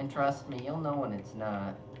 And trust me, you'll know when it's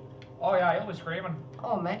not. Oh yeah, you'll be screaming.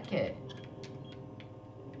 Oh, medkit.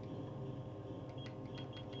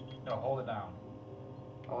 No, hold it down.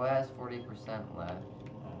 Oh, it has 40% left.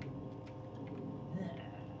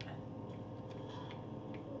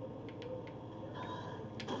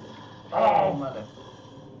 Oh, mother.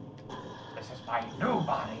 This is my new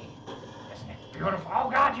body. Isn't it beautiful? Oh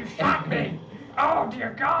God, you shot me! Oh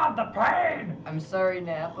dear God, the pain! I'm sorry,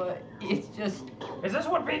 Nappa. It's just... Is this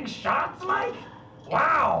what being shot's like?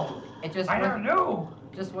 Wow! It just... I never knew!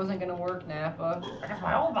 Just wasn't gonna work, Nappa. I guess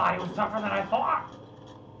my old body was tougher than I thought.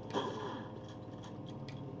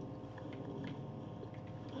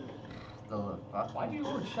 The fuck? Why do you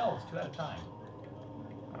load shells 2 at a time?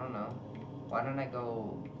 I don't know. Why don't I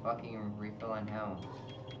go fucking refill on health?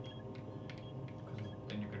 Because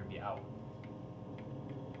then you're gonna be out.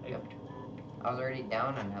 Yep. I was already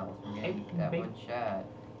down on health from getting that one shot.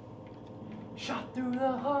 Shot through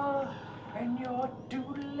the heart, and you're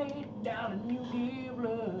too late, darling. You give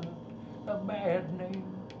love a bad name.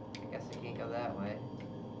 I guess I can't go that way.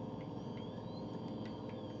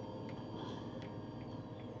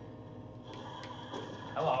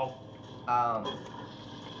 Hello.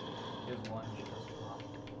 His lunge does pop.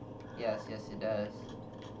 Yes, it does.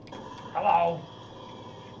 Hello.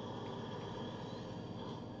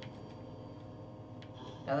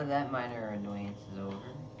 Now that minor annoyance is over.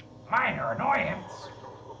 Minor annoyance.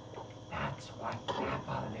 That's what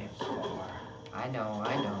Nappa lives for. I know.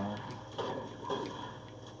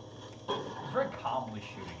 He's very calmly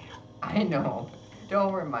shooting you. I know.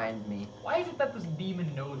 Don't remind me. Why is it that this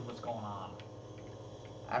demon knows what's going on?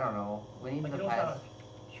 I don't know. We need Like the he knows how pass. to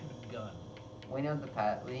shoot a gun. We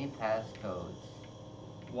need passcodes.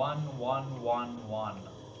 1111.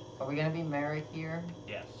 Are we gonna be married here?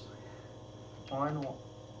 Yes. One.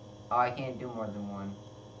 Oh, I can't do more than one.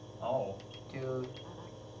 Oh. 2.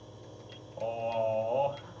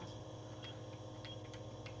 Oh.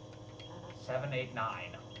 7, 8,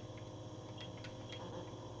 9.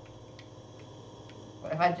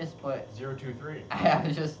 What if I just put 0, 2, 3. I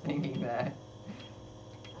was just thinking that.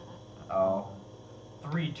 Oh.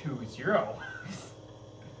 3, 2, 0.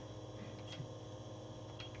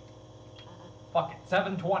 Fuck it.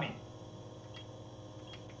 720.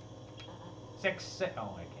 6, 6.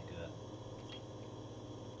 Oh, I can't do that.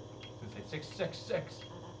 I was gonna say 6, 6, 6.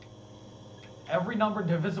 Every number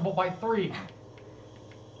divisible by 3.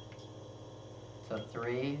 So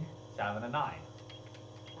 3. 7 and 9.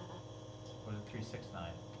 What is it? 3, 6,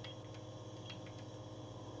 9.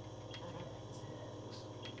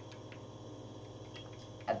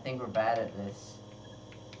 I think we're bad at this.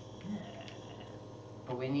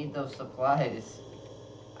 But we need those supplies.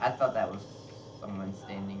 I thought that was someone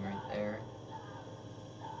standing right there.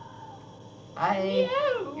 Hi!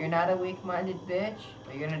 You're not a weak-minded bitch,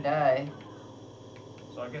 but you're gonna die.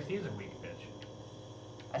 So I guess he's a weak bitch.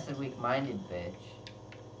 I said weak-minded bitch.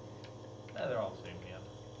 They're all the same in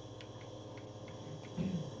the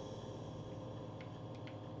end.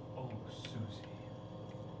 Oh, Susie.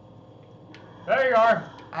 There you are!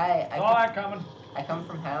 I Saw that coming. I come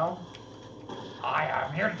from hell. I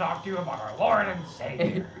am here to talk to you about our Lord and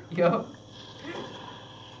Savior. Yo.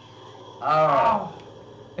 Oh.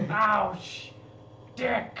 Ouch.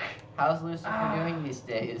 Dick. How's Lucifer doing these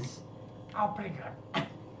days? Oh, pretty good.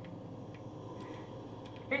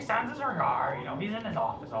 He sends his regard. You know, he's in his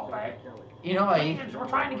office all day. You know, We're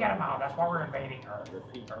trying to get him out. That's why we're invading Earth.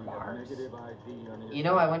 Or Mars. You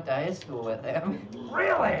know, I went to high school with him.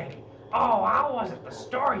 Really? Oh, how was it? The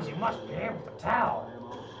stories you must be able to tell.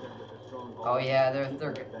 Oh yeah,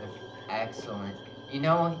 they're excellent. You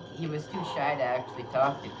know, he was too shy to actually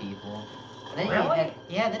talk to people. And then Really?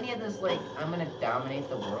 then he had this like, I'm gonna dominate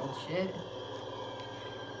the world shit.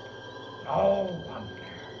 No wonder.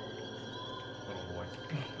 Little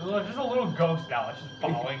voice. Just a little ghost now that's just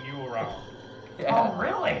following you around. Yeah. Oh,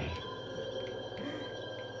 really?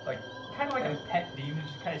 Like, kind of like a pet demon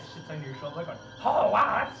just kind of sits on your shoulder like, oh,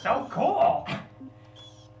 wow, that's so cool.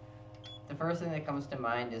 The first thing that comes to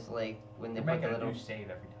mind is like when they They put make the a little new save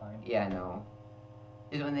every time. Yeah, no.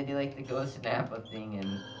 Is when they do like the Ghost Napa thing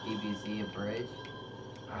in BBC Abridged.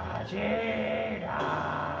 Vegeta.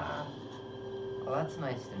 Oh, that's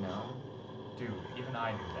nice to know. Dude, even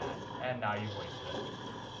I knew that. And now you've wasted it.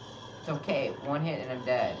 It's okay, one hit and I'm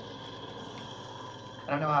dead. I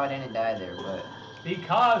don't know how I didn't die there, but...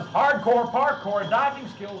 Because hardcore parkour dodging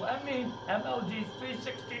skills, MLG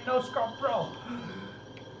 360 no scope pro.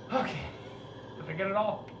 Okay. Did I get it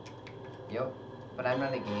all? Yep. But I'm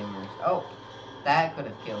not a gamer. Oh! That could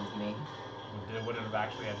have killed me. Would it have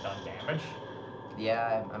actually had done damage?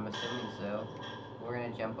 Yeah, I'm assuming so. We're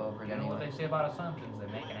gonna jump over it You know anyway. what they say about assumptions? They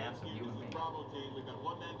make an ass of you and me.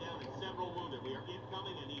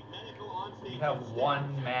 We have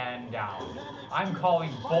one man down. I'm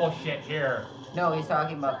calling bullshit here. No, he's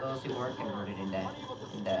talking about those who weren't converted into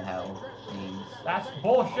hell names. That's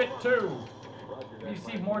bullshit too. We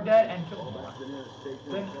see more dead and killed more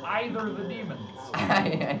than either of the demons.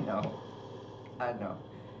 I know. I know.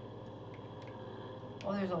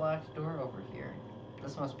 Oh, there's a locked door over here.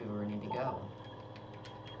 This must be where we need to go.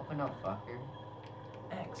 Open up, fucker.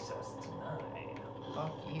 Access denied.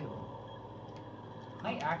 Fuck you.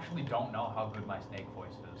 I actually don't know how good my snake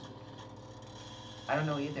voice is. I don't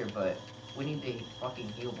know either, but we need to fucking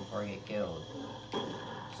heal before I get killed.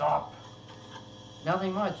 Sup?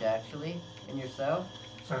 Nothing much, actually. And yourself?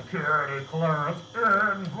 Security clearance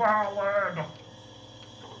invalid.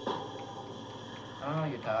 I don't know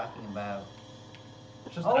what you're talking about.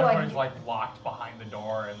 It's just Oh, everyone's like locked behind the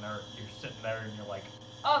door, and you're sitting there, and you're like,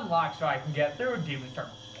 unlock so I can get through. Demons start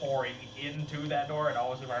pouring into that door, and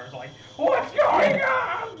all of a sudden everyone's like, what's going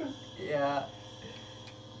on? Yeah.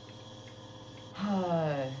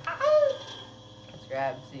 Let's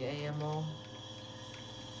grab the ammo.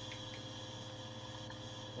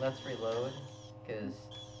 Let's reload, because...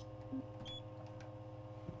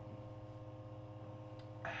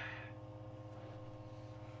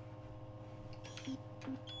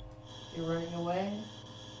 You're running away?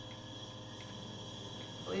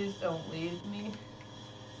 Please don't leave me.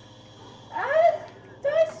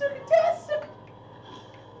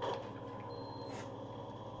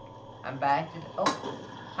 I'm back to the... Oh,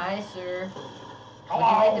 hi, sir. Would you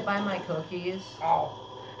like to buy my cookies? Oh.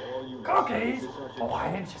 Cookies? Oh,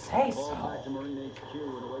 why didn't you say so?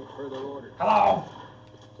 Hello?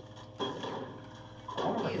 I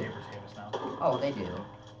wonder if the neighbors hate us now. Oh, they do.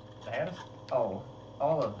 They hate us? Oh,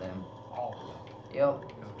 all of them. All of them. Yep.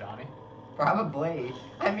 Because of Johnny? Probably.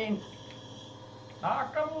 I mean...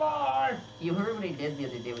 Not gonna lie. You heard what he did the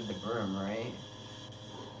other day with the broom, right?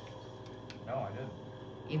 No, I didn't.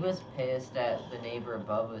 He was pissed at the neighbor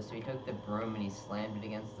above us, so he took the broom and he slammed it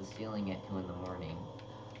against the ceiling at 2 in the morning.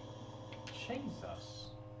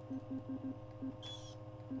 Jesus.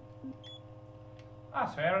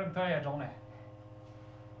 I swear to you, Johnny.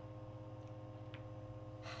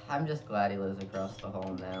 I'm just glad he lives across the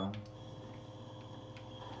hall now.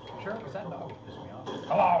 Sure, because that dog would piss me off.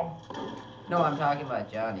 Hello? No, I'm talking about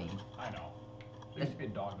Johnny. I know. There used to be a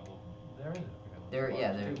dog that lived there. Is it? There,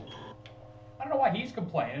 yeah, there. I don't know why he's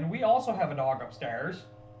complaining. We also have a dog upstairs.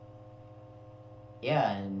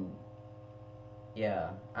 Yeah, and... Yeah,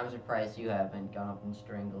 I'm surprised you haven't gone up and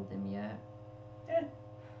strangled him yet. Eh.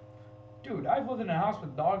 Dude, I've lived in a house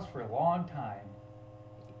with dogs for a long time.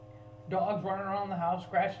 Dogs running around the house,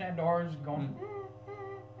 scratching at doors, going...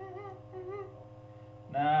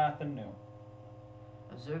 Nothing new.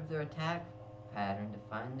 Observe their attack pattern to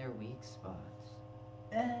find their weak spots.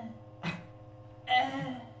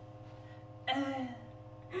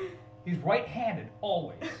 He's right-handed,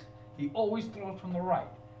 always. He always throws from the right.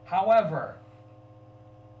 However,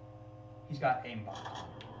 he's got aimbot.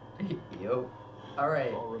 Yo.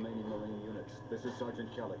 Alright. All remaining Marine units, this is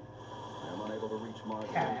Sergeant Kelly. I am unable to reach Mars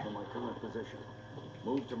from my current position.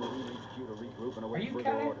 Move to Marine HQ to regroup and await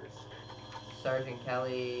further orders. Sergeant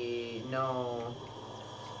Kelly... No.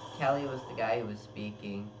 Kelly was the guy who was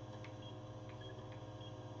speaking.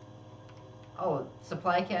 Oh,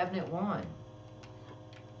 supply cabinet 1.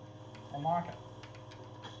 Unlock it.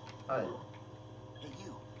 Oh, Hey,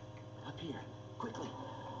 you. Up here. Quickly.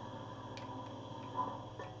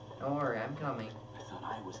 don't worry, I'm coming. I thought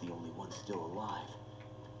I was the only one still alive.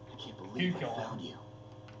 I can't You believe I kill him. found you.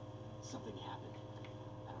 Something happened.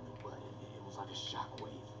 I don't know what. It was like a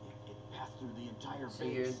shockwave. It passed through the entire So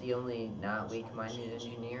base. you're the only not weak-minded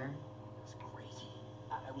engineer? It's crazy.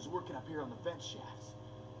 I was working up here on the vent shafts.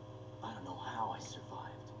 I don't know how I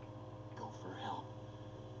survived. Go for help.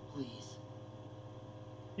 Please.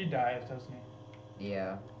 He dies, doesn't he?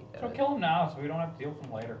 Yeah, he So does. kill him now so we don't have to deal with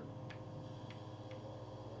him later.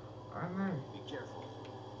 Armor. Be careful.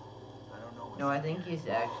 I don't know what's No, I think he's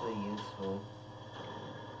actually useful.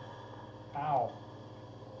 How?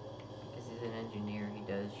 Because he's an engineer, he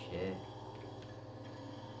does shit.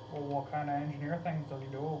 Well, what kind of engineer things does he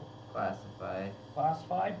do? Classified.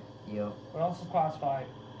 Classified? Yup. What else is classified?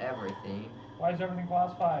 Everything. Why is everything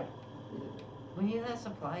classified? We need that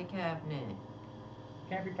supply cabinet.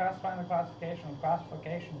 Can't be classifying the classification of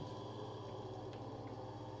classifications.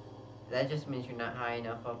 That just means you're not high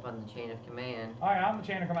enough up on the chain of command. Alright, I'm the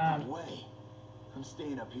chain of command. No way. I'm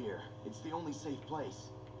staying up here. It's the only safe place.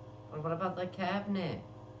 Well, what about the cabinet?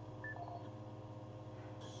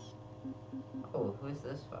 Oh, who's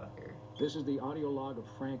this fucker? This is the audio log of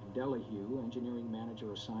Frank Delahue, engineering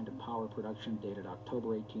manager assigned to power production, dated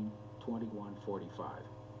October 18, 2145.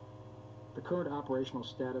 The current operational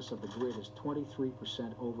status of the grid is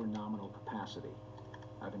 23% over nominal capacity.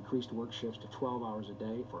 I've increased work shifts to 12 hours a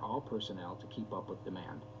day for all personnel to keep up with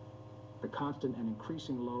demand. The constant and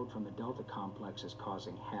increasing load from the Delta complex is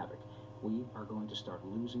causing havoc. We are going to start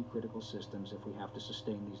losing critical systems if we have to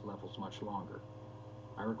sustain these levels much longer.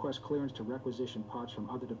 I request clearance to requisition parts from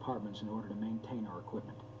other departments in order to maintain our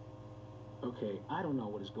equipment. Okay, I don't know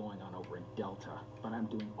what is going on over in Delta, but I'm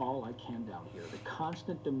doing all I can down here. The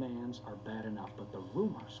constant demands are bad enough, but the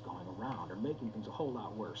rumors going around are making things a whole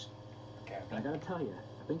lot worse. Okay. And I gotta tell you,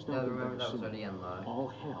 if things don't No, get remember better that was soon, already unlocked. all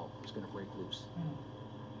hell is gonna break loose.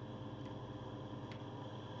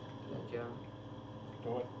 Good job.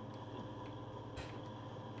 Do it.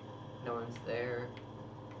 No one's there.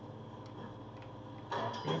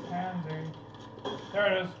 Don't be a pansy. There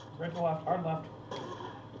it is. Right to the left. Hard left.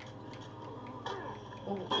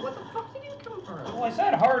 Oh, what the fuck did you come from? Well, I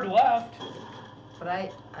said hard left. But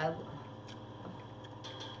I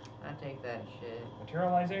take that shit.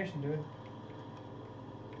 Materialization, dude.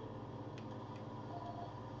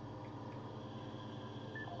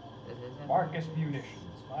 This is him. Marcus Munitions.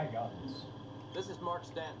 My guns. This is Mark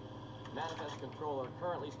Stanton, Manifest Controller,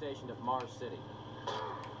 currently stationed at Mars City.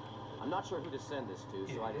 I'm not sure who to send this to,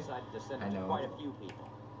 so I decided to send it to quite a few people.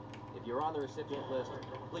 If you're on the recipient list,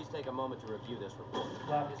 please take a moment to review this report.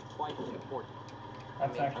 It is quite important.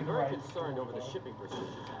 That's actually I'm very right. concerned over the shipping procedures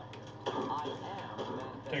out here. I am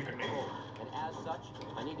the Manifest Controller, and as such,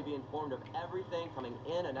 I need to be informed of everything coming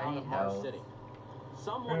in and out of Mars City.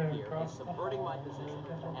 Someone here is subverting my position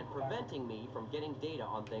and preventing me from getting data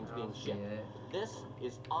on things being shipped. This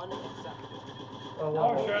is unacceptable.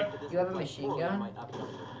 Oh, shit. You have a machine gun?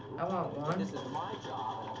 I want one. This is my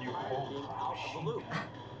job, and I'm tired of being out of the loop.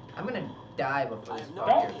 I'm gonna die before this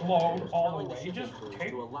Don't load all the way. Just take.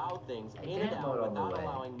 To allow things I in didn't and load out all the without way.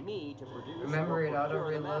 allowing me to produce Remember, or it auto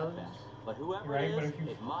procure the reloads? manifest. But whoever Right, it but is, if you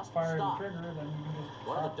it must fire the stop. trigger, then you can just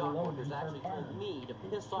One of the stop dock reloading workers and start actually told firing. me to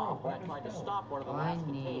piss off when I tried to stop one of the last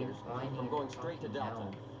containers from going straight to Delta.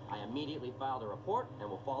 I immediately filed a report and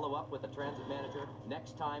will follow up with the transit manager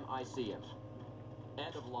next time I see him.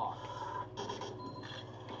 End of log.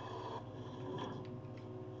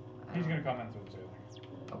 He's gonna come in through the ceiling.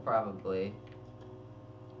 Oh, probably.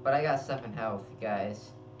 But I got 7 health,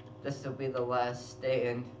 guys. This will be the last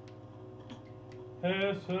stand.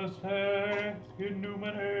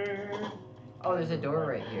 Oh, there's a door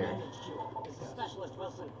right here. This is Specialist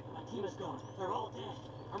Wilson. My team is gone. They're all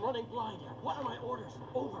dead. I'm running blind here. What are my orders?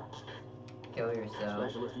 Over. Kill yourself.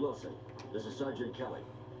 Specialist Wilson, this is Sergeant Kelly.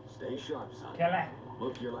 Stay sharp, son. Kelly.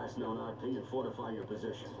 Look for your last known RP and fortify your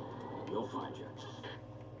position. We'll find you.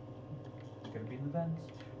 He's gonna be in the vents.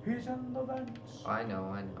 He's in the vents. I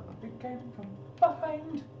know. He came from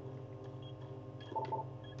behind.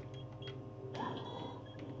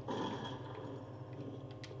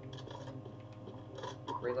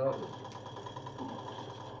 Reload.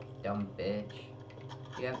 Dumb bitch.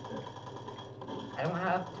 Yep. I don't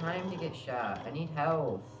have time to get shot. I need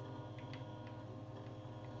health.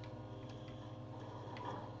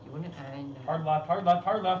 You wouldn't end. Hard left, hard left,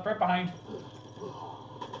 hard left, right behind.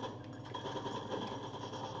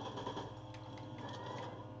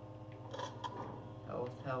 Health.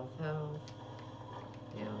 Health. Health, health.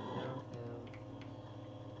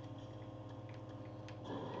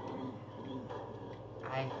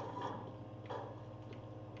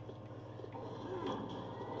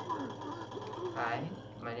 Hi,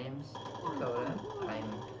 my name's Dakota.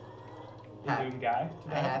 The Doom guy.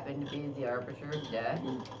 I happen to be the Arbiter of Death.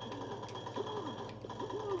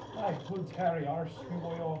 Hi, who's Harry Arse?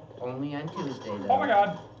 Only on Tuesday, though. Oh my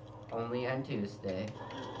god! Only on Tuesday.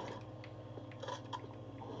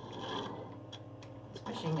 This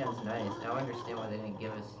machine gun's nice. Now I understand why they didn't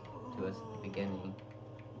give us to us at the beginning.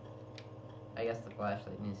 I guess the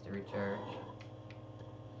flashlight needs to recharge.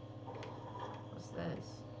 What's this?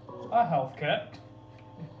 A health kit.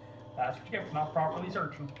 That's what you get for not properly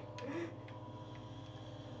searching.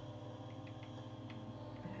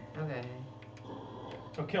 Okay.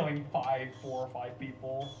 So killing 4 or 5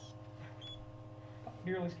 people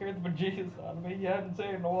nearly scared the bejesus out of me. You haven't seen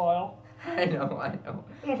it in a while. I know.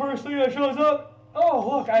 The first thing that shows up,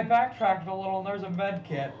 oh look, I backtracked a little and there's a med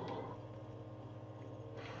kit.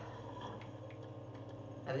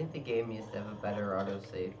 I think the game needs to have a better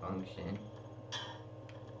autosave function.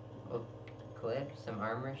 We'll clip some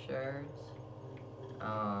armor shards.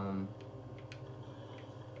 I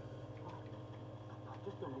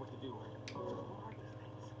just don't know what to do.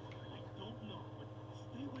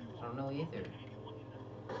 I don't know either.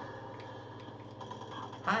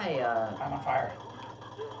 Hi, I'm on fire.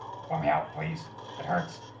 Pull me out, please. It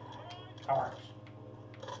hurts. That works.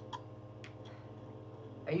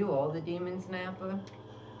 Are you all the demons, Nappa?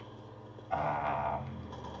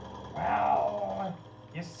 Well,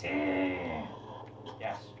 you see...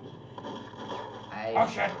 Yes. Oh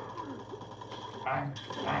shit! I'm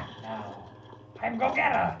fat now. I'm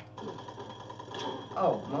go-getter!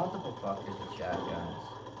 Oh, multiple fuckers with shotguns.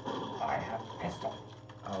 I have a pistol.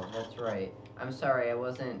 Oh, that's right. I'm sorry, I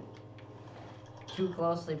wasn't too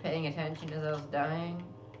closely paying attention as I was dying.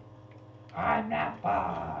 I'm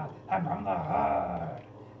Nappa. I'm from the hood.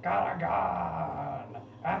 Got a gun.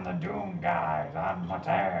 And the Doom guy's on my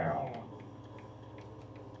tail.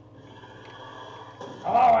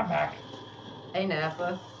 Hello, I'm back. Hey,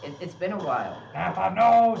 Nappa. It's been a while. Nappa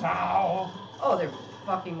knows how. Oh, there's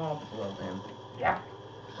fucking multiple of them. Yep.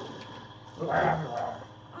 We're everywhere.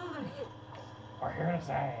 We're here to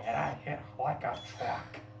say, and I hit like a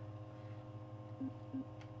truck.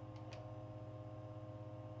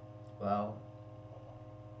 Well.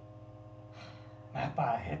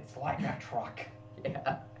 Nappa hits like a truck.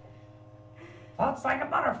 Yeah. Floats like a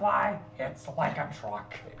butterfly, hits like a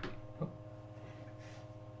truck.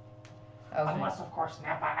 Unless, of course,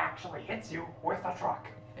 Nappa actually hits you with a truck.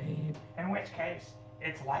 In which case,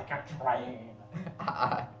 it's like a train.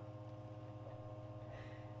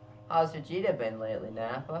 How's Vegeta been lately,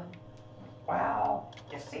 Nappa? Well,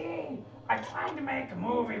 you see, I tried to make a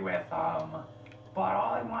movie with but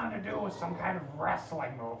all I wanted to do was some kind of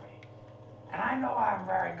wrestling movie. And I know I'm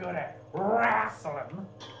very good at wrestling.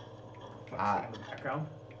 In the background.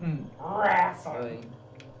 Wrestling.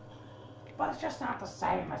 But it's just not the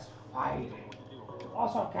same as fighting.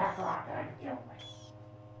 Also, Kakarot didn't kill me.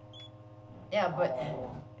 Yeah, but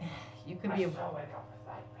you could be. I still wake up with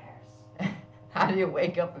nightmares. How do you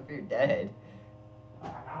wake up if you're dead?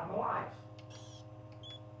 I'm alive.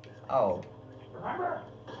 Oh. Remember?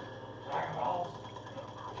 Dragon Balls?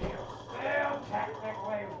 She was still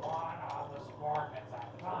technically one of the Scorpions at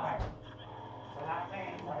the time. So that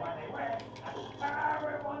means that when they win,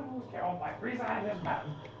 everyone who was killed by Frieza and his men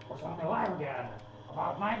was suddenly alive again.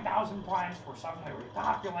 About 9,000 planets were suddenly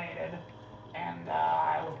repopulated, and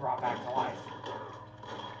I was brought back to life.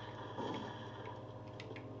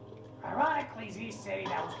 Ironically, Z City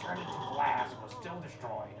that was turned into glass was still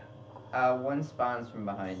destroyed. One spawns from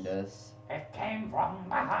behind us. It came from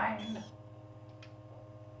behind.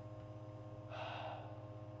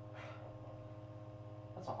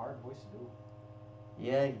 That's a hard voice to do.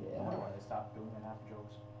 Yeah. I wonder why they stopped doing it after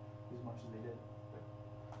jokes as much as they did.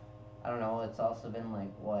 I don't know, it's also been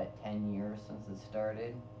like, what, 10 years since it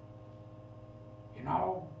started? You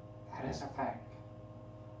know, that is a thing.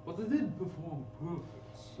 But they did perform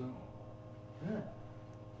perfect, so... Yeah.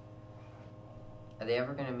 Are they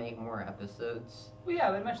ever gonna make more episodes? Well, yeah,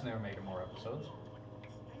 they mentioned they were making more episodes.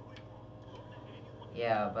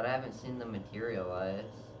 Yeah, but I haven't seen them materialize.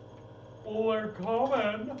 Well, they're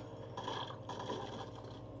coming.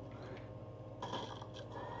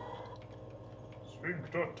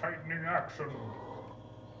 Sphincter tightening action.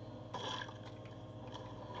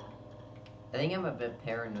 I think I'm a bit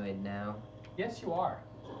paranoid now. Yes, you are.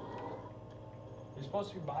 There's supposed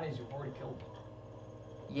to be bodies you've already killed.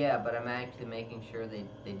 Yeah, but I'm actually making sure they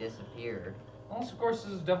disappear. Unless, of course,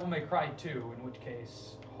 this is Devil May Cry 2, in which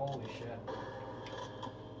case, holy shit.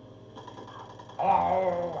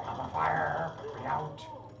 Hello, I'm on fire. Put me out.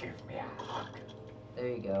 Give me a hug. There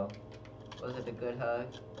you go. Was it a good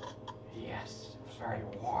hug? Yes, it was very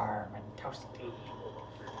warm and toasty.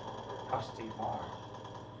 Toasty warm.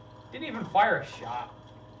 Didn't even fire a shot.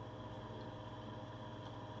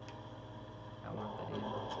 I want that in.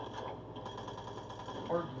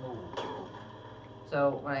 Or no.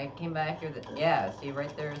 So when I came back here, yeah, see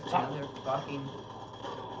right there is another fucking.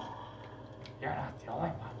 You're not the only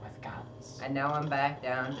one with guns. And now I'm back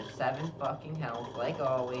down to 7 fucking health, like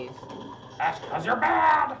always. That's because you're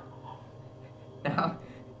bad. Now,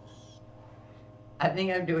 I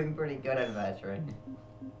think I'm doing pretty good at veteran.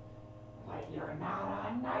 But you're not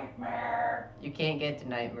a nightmare. You can't get to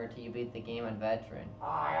nightmare till you beat the game on veteran.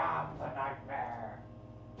 I am the nightmare.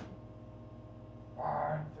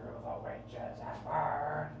 Burn through the witches and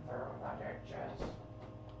burn through the ditches.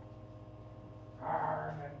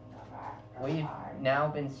 Burn in the back of We've my... now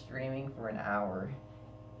been streaming for an hour.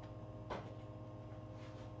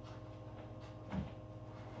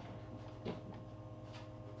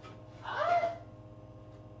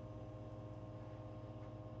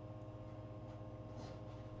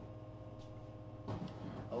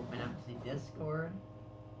 Open up the Discord.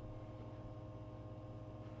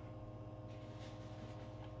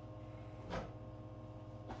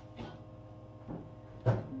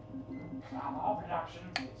 From all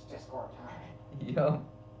productions, it's Discord time. Yo.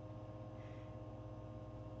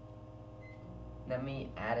 Let me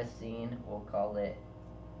add a scene. We'll call it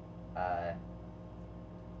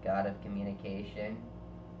God of Communication.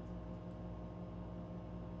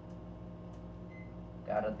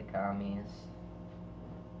 God of the Commies.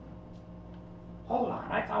 Hold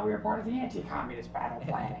on, I thought we were part of the anti-communist battle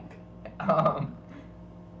planning.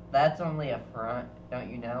 That's only a front, don't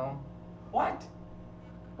you know? What?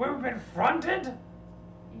 We've been fronted?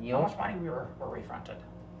 Yup. How much money were we fronted?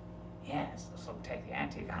 Yes, this will take the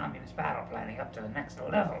anti-communist battle planning up to the next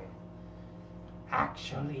level.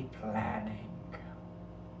 Actually planning.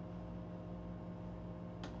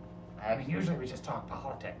 I mean, usually we just talk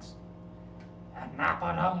politics. And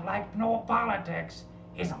Napa don't like no politics.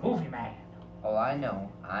 He's a movie man. Oh, I know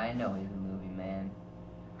he's a movie man.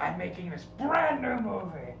 I'm making this brand new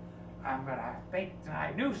movie. I'm gonna make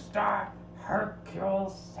my new star Hercule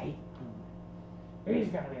Satan. He's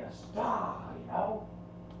gonna be a star, you know?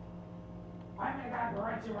 I'm the guy who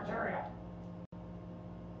writes your material.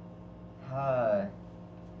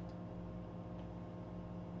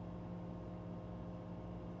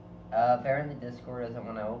 Apparently Discord doesn't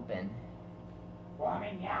want to open. Well, I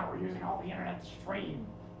mean, yeah, we're using all the internet to stream.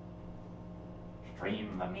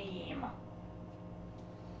 Stream the meme.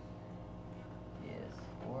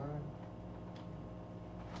 Discord.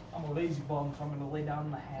 I'm a lazy bum, so I'm gonna lay down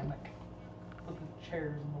in the hammock. Put the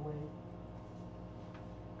chairs in the way.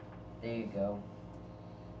 There you go.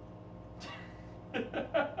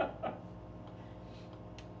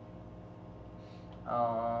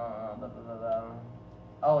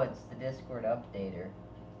 Oh, it's the Discord updater.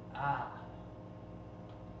 Ah.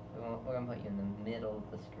 We're gonna put you in the middle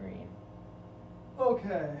of the screen.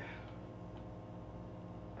 Okay.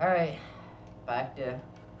 Alright. Back to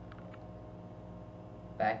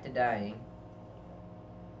dying.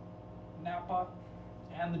 Napa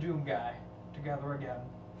and the Doom guy together again.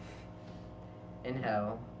 In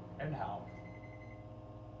hell. In hell.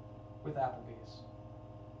 With Applebee's.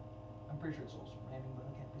 I'm pretty sure it's also naming, but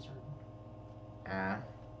I can't be certain.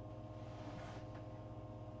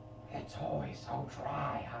 It's always so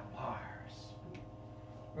dry on Mars.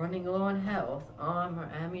 Running low on health, arm, or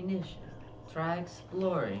ammunition. Try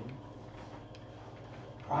exploring.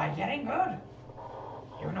 Try getting good.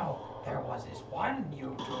 You know, there was this one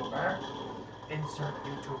YouTuber. Insert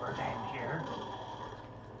YouTuber name here.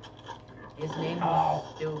 His name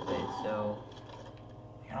was stupid, so...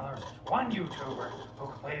 You know, there was this one YouTuber who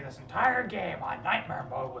completed this entire game on Nightmare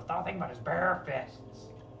mode with nothing but his bare fists.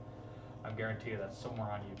 I guarantee you that's somewhere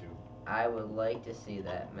on YouTube. I would like to see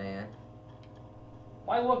that, man.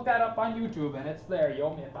 I looked that up on YouTube and it's there. You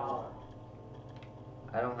owe me $1.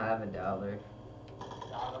 I don't have $1.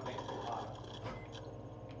 $1 makes me $1.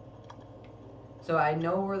 So I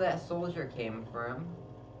know where that soldier came from.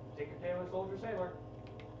 Tinker Tailor Soldier Sailor.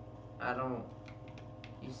 I don't...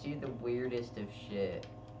 You see the weirdest of shit.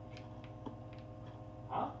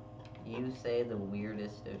 Huh? You say the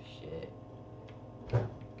weirdest of shit.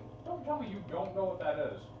 Don't tell me you don't know what that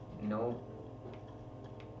is. Nope.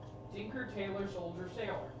 Tinker Tailor Soldier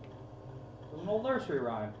Sailor. It was an old nursery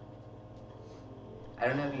rhyme. I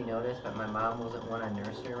don't know if you noticed, but my mom wasn't one of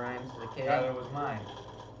nursery rhymes as a kid. Neither was mine.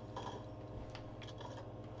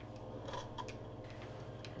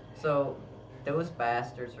 So, those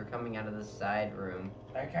bastards are coming out of the side room.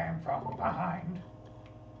 They came from behind.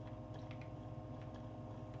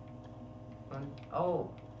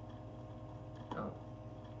 Oh. Oh.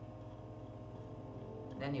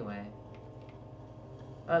 Anyway.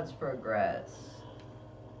 Let's progress.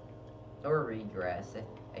 Or regress.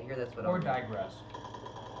 I hear that's what Or I'm... digress.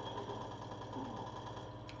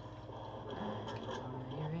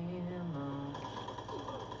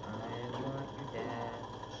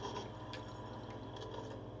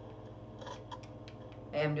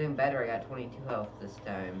 Hey, I'm doing better. I got 22 health this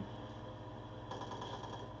time.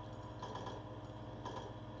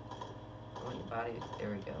 20 body.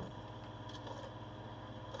 There we go.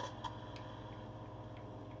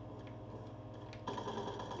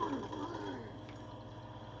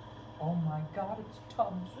 Oh my god, it's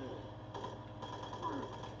Tubbs.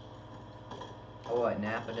 Oh, what?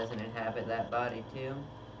 Nappa doesn't inhabit that body too?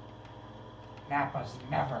 Nappa's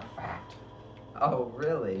never fat. Oh,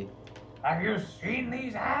 really? Have you seen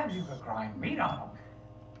these abs? You could grind meat on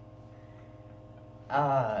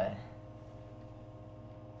them.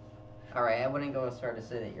 Alright, I wouldn't go as far to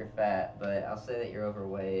say that you're fat, but I'll say that you're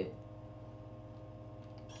overweight.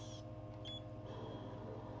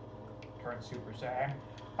 Turn Super Saiyan.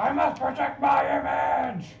 I must protect my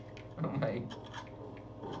image! Oh my...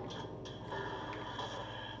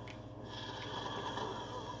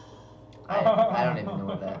 I don't even know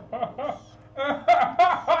what that...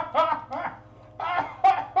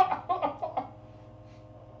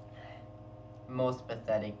 Most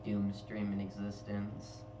pathetic doom stream in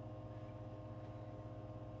existence.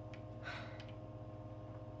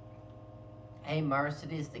 Hey, Mars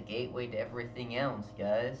City is the gateway to everything else,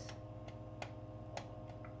 guys.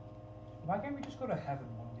 Why can't we just go to heaven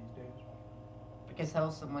one of these days? Because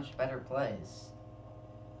hell's a much better place.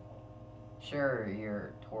 Sure,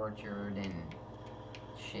 you're tortured and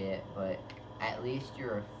shit, but at least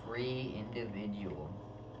you're a free individual.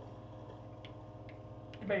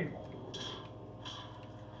 Debatable.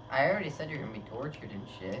 I already said you're gonna be tortured and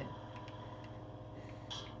shit.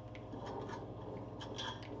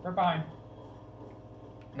 We're fine.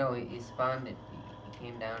 No, he spawned it. He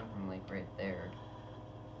came down from like right there.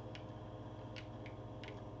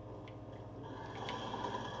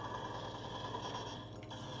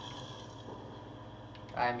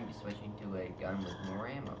 I'm switching to a gun with more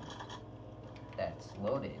ammo. That's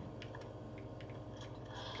loaded.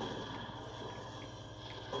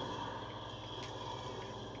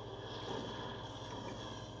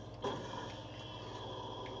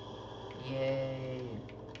 Yay!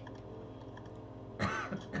 You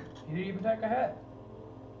didn't even take a hit.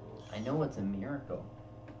 I know it's a miracle.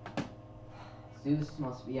 Zeus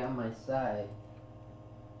must be on my side.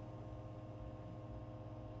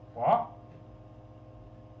 What?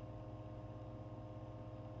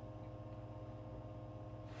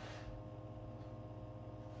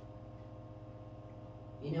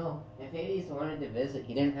 You know, if Hades wanted to visit,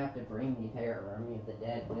 he didn't have to bring the entire army of the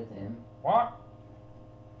dead with him. What?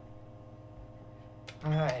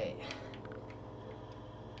 Alright.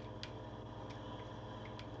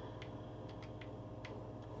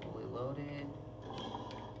 Fully loaded.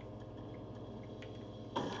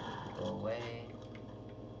 Go away.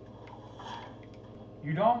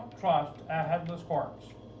 You don't trust a headless corpse.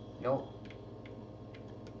 Nope.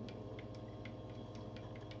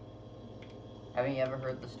 Haven't you ever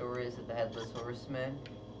heard the stories of the Headless Horseman?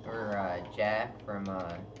 Or Jack from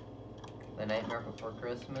The Nightmare Before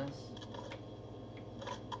Christmas?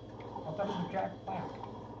 I thought it was Jack Black.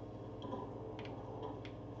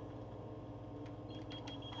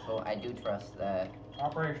 Oh, I do trust that.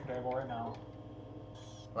 Operation table right now.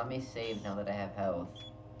 Let me save now that I have health.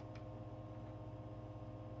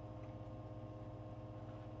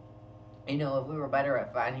 You know, if we were better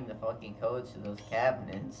at finding the fucking codes to those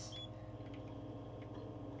cabinets.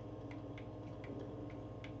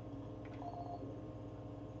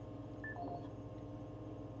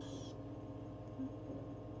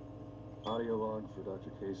 Audio log for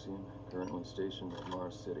Dr. Casey, currently stationed at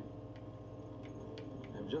Mars City.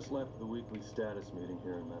 I've just left the weekly status meeting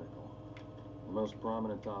here in medical. The most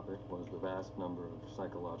prominent topic was the vast number of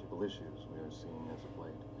psychological issues we are seeing as of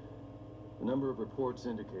late. The number of reports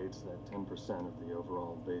indicates that 10% of the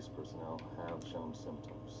overall base personnel have shown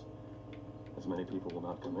symptoms. As many people will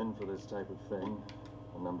not come in for this type of thing,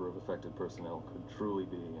 the number of affected personnel could truly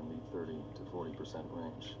be in the 30 to 40%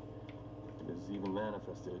 range. It has even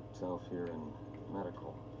manifested itself here in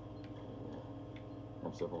medical. I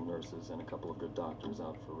have several nurses and a couple of good doctors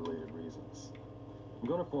out for related reasons. I'm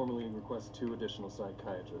going to formally request 2 additional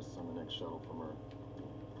psychiatrists on the next shuttle from Earth.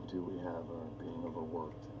 The 2 we have are being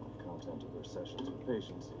overworked, and the content of their sessions with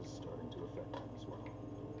patients is starting to affect them as well.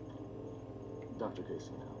 Dr.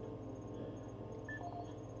 Casey now.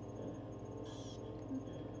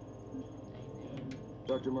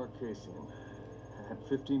 Dr. Mark Casian, At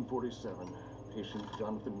 1547, patient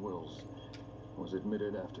Jonathan Wills was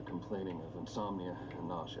admitted after complaining of insomnia and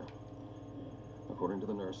nausea. According to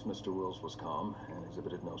the nurse, Mr. Wills was calm and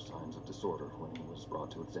exhibited no signs of disorder when he was brought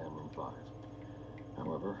to exam room 5.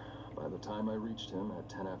 However, by the time I reached him at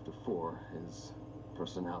 10 after 4, his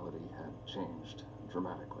personality had changed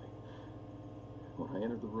dramatically. When I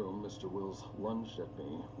entered the room, Mr. Wills lunged at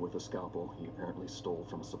me with a scalpel he apparently stole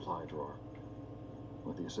from a supply drawer.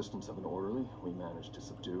 With the assistance of an orderly, we managed to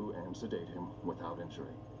subdue and sedate him without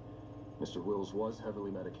injury. Mr. Wills was heavily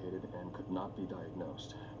medicated and could not be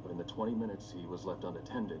diagnosed, but in the 20 minutes he was left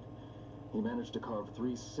unattended, he managed to carve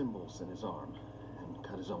 3 symbols in his arm and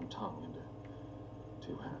cut his own tongue into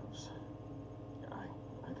 2 halves.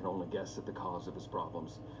 I can only guess at the cause of his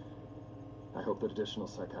problems. I hope that additional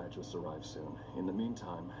psychiatrists arrive soon. In the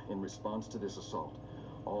meantime, in response to this assault,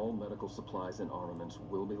 all medical supplies and armaments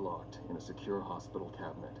will be locked in a secure hospital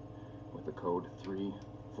cabinet with the code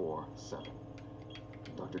 347.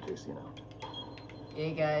 Dr. Casey out.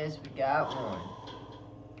 Hey guys, we got one.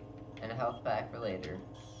 And a health pack for later.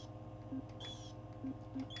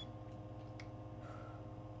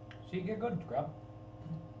 So you get good, scrub.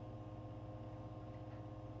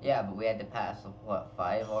 Yeah, but we had to pass, what,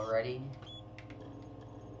 5 already?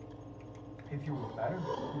 If you were better.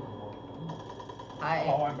 Hi.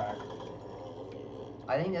 Oh, I'm back.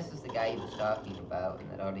 I think this is the guy he was talking about in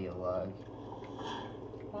that audio log.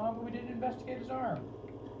 But we didn't investigate his arm.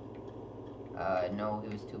 No, he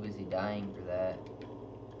was too busy dying for that.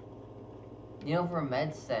 You know, for a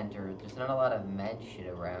med center, there's not a lot of med shit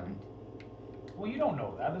around. Well, you don't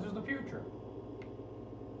know that. This is the future.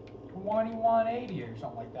 2180 or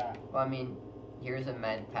something like that. Well, I mean, here's a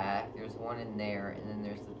med pack, there's one in there, and then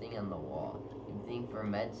there's the thing on the wall. You'd think for a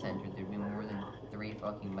med center there'd be more than 3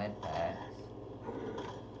 fucking med packs.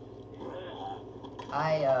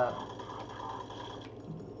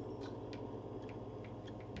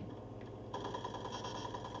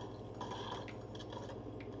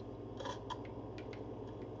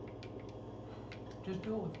 Just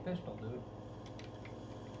do it with a pistol, dude.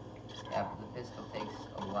 Yeah, but the pistol takes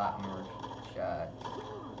a lot more shots.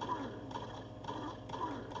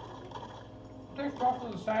 It tastes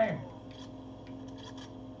roughly the same.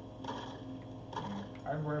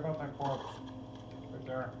 I'd worry about that corpse. Right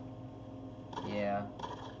there. Yeah.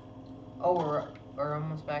 Oh, we're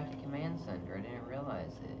almost back to command center. I didn't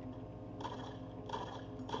realize it.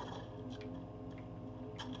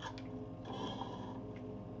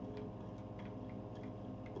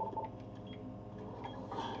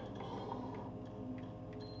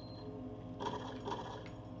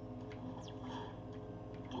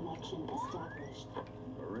 Connection established.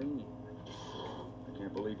 Marine, I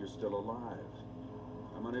can't believe you're still alive.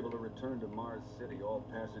 I'm unable to return to Mars City. All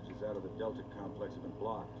passages out of the Delta complex have been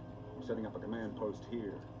blocked. I'm setting up a command post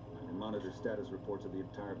here. I can monitor status reports of the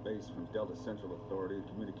entire base from Delta Central Authority and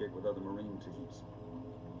communicate with other Marine teams.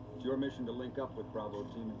 It's your mission to link up with Bravo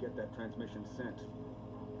team and get that transmission sent.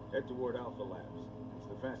 Head toward Alpha Labs. It's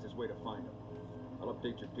the fastest way to find them. I'll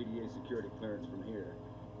update your PDA security clearance from here.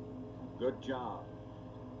 Good job,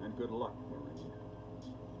 and good luck, Marine.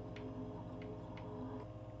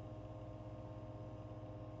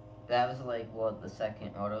 That was like, what, the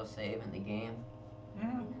second autosave in the game?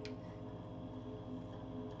 Mm-hmm.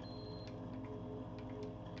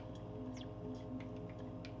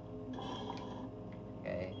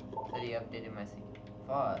 Okay. Said he updated my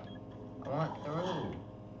fuck. I want through.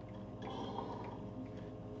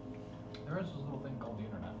 There is this little thing called the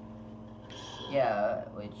internet. Yeah,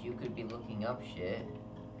 which you could be looking up shit.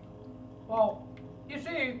 Well, you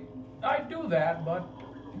see, I do that, but...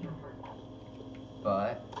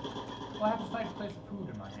 But? Well, I have this nice place of food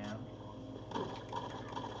in my hand.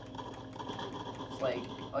 It's like,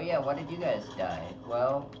 oh yeah, why did you guys die?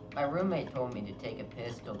 Well, my roommate told me to take a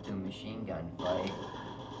pistol to a machine gun fight.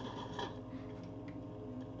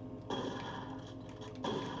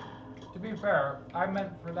 To be fair, I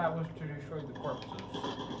meant for that was to destroy the corpses. Use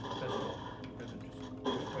the pistol. Because it's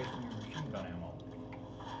just wasting your machine gun ammo.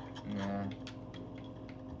 Yeah.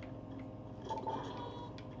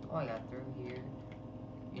 Oh, I got through here.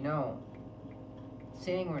 You know,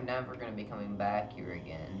 seeing we're never going to be coming back here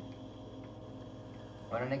again,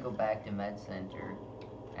 why don't I go back to Med Center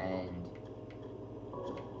and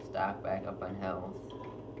stock back up on health?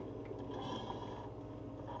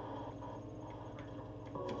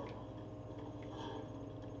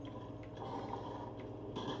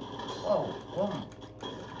 Whoa, whoa.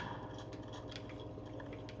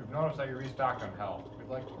 We've noticed that you're restocked on health. We'd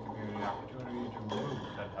like to give you the opportunity to remove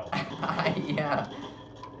said health. Yeah.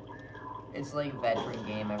 It's like veteran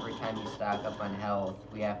game. Every time you stock up on health,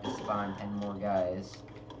 we have to spawn 10 more guys.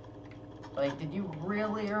 Like, did you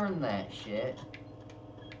really earn that shit?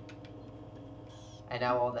 And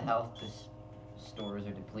now all the health stores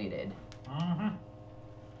are depleted. Mm-hmm.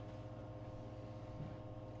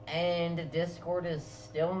 And Discord is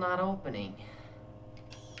still not opening.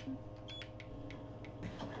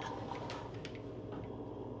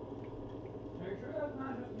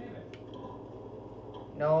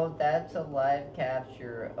 No, that's a live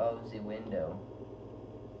capture of the window.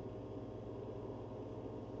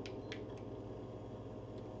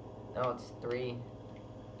 No, it's 3.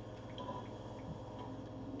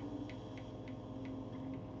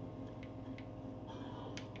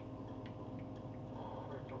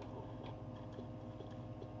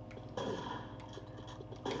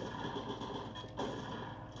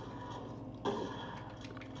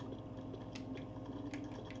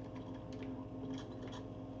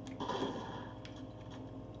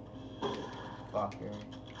 Fucker.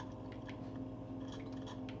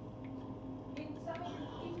 Inside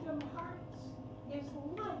Kingdom Hearts is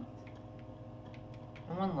light.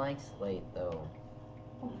 No one likes light, though.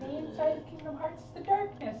 Okay, inside of Kingdom Hearts is the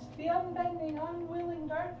darkness, the unbending, unwilling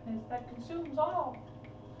darkness that consumes all.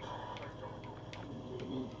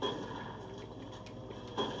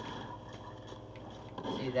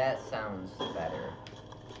 See, that sounds better.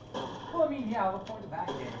 Well, I mean, yeah, the point of that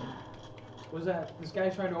game Was that this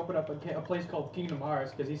guy's trying to open up a place called Kingdom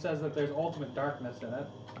Hearts because he says that there's ultimate darkness in it.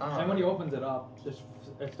 And when he opens it up,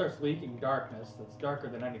 it starts leaking darkness that's darker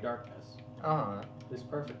than any darkness. This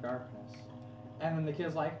perfect darkness. And then the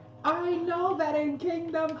kid's like, I know that in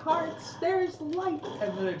Kingdom Hearts there's light!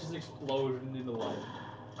 And then it just explodes into light.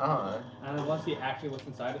 And then once he actually looks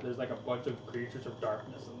inside it, there's like a bunch of creatures of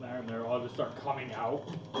darkness in there, and they all just start coming out.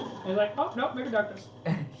 And he's like, oh, no, bigger darkness.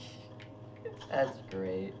 That's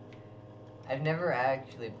great. I've never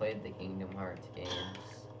actually played the Kingdom Hearts games.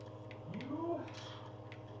 You know,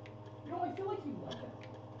 I feel like you like it.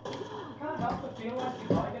 Kind of helps to feel like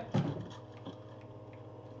you like it.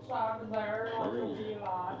 Marine,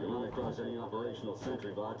 if you run across any operational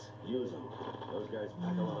sentry bots, use them. Those guys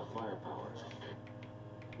pack a lot of firepower.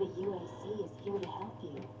 The UAC is here to help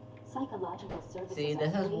you. Psychological services. See,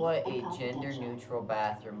 this is what a gender-neutral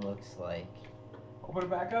bathroom looks like. Open it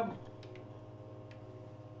back up.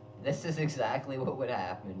 This is exactly what would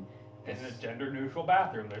happen. In a gender-neutral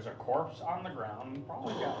bathroom, there's a corpse on the ground.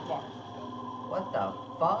 Probably got fucked. What the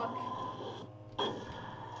fuck?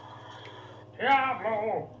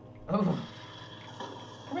 Diablo! Can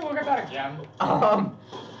we look at that again?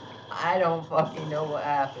 I don't fucking know what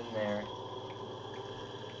happened there.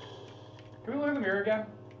 Can we look at the mirror again?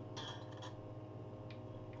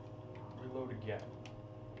 Reload again.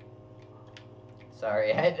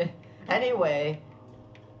 Sorry. Anyway.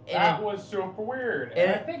 That was super weird.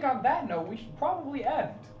 And I think on that note, we should probably end.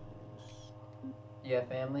 You have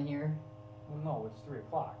family here? Well, no, it's 3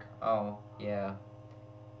 o'clock. Oh, yeah.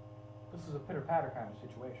 This is a pitter-patter kind of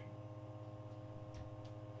situation.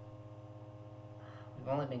 We've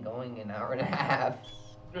only been going an hour and a half.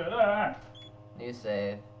 New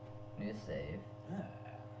save. New save.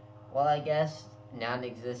 Well, I guess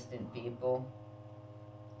non-existent people.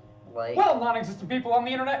 Like. Well, non-existent people on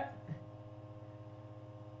the internet.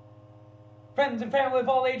 Friends and family of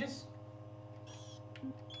all ages.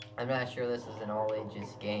 I'm not sure this is an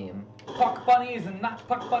all-ages game. Puck bunnies and not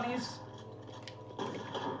puck bunnies.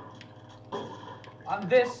 On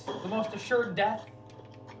this, the most assured death.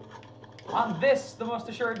 On this, the most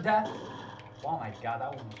assured death. Oh my god,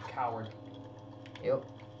 that one was a coward. Yep.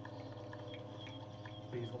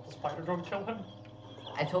 Please let the spider drone kill him.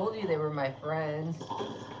 I told you they were my friends.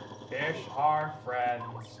 Fish are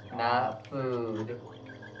friends. Not food.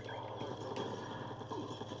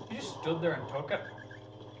 You just stood there and took it.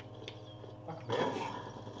 Fuck, bitch.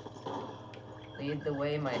 Lead the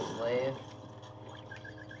way, my slave.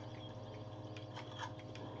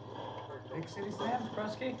 Big city slams,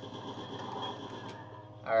 Krusky.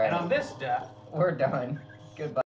 Alright. And on this death, we're done. Goodbye.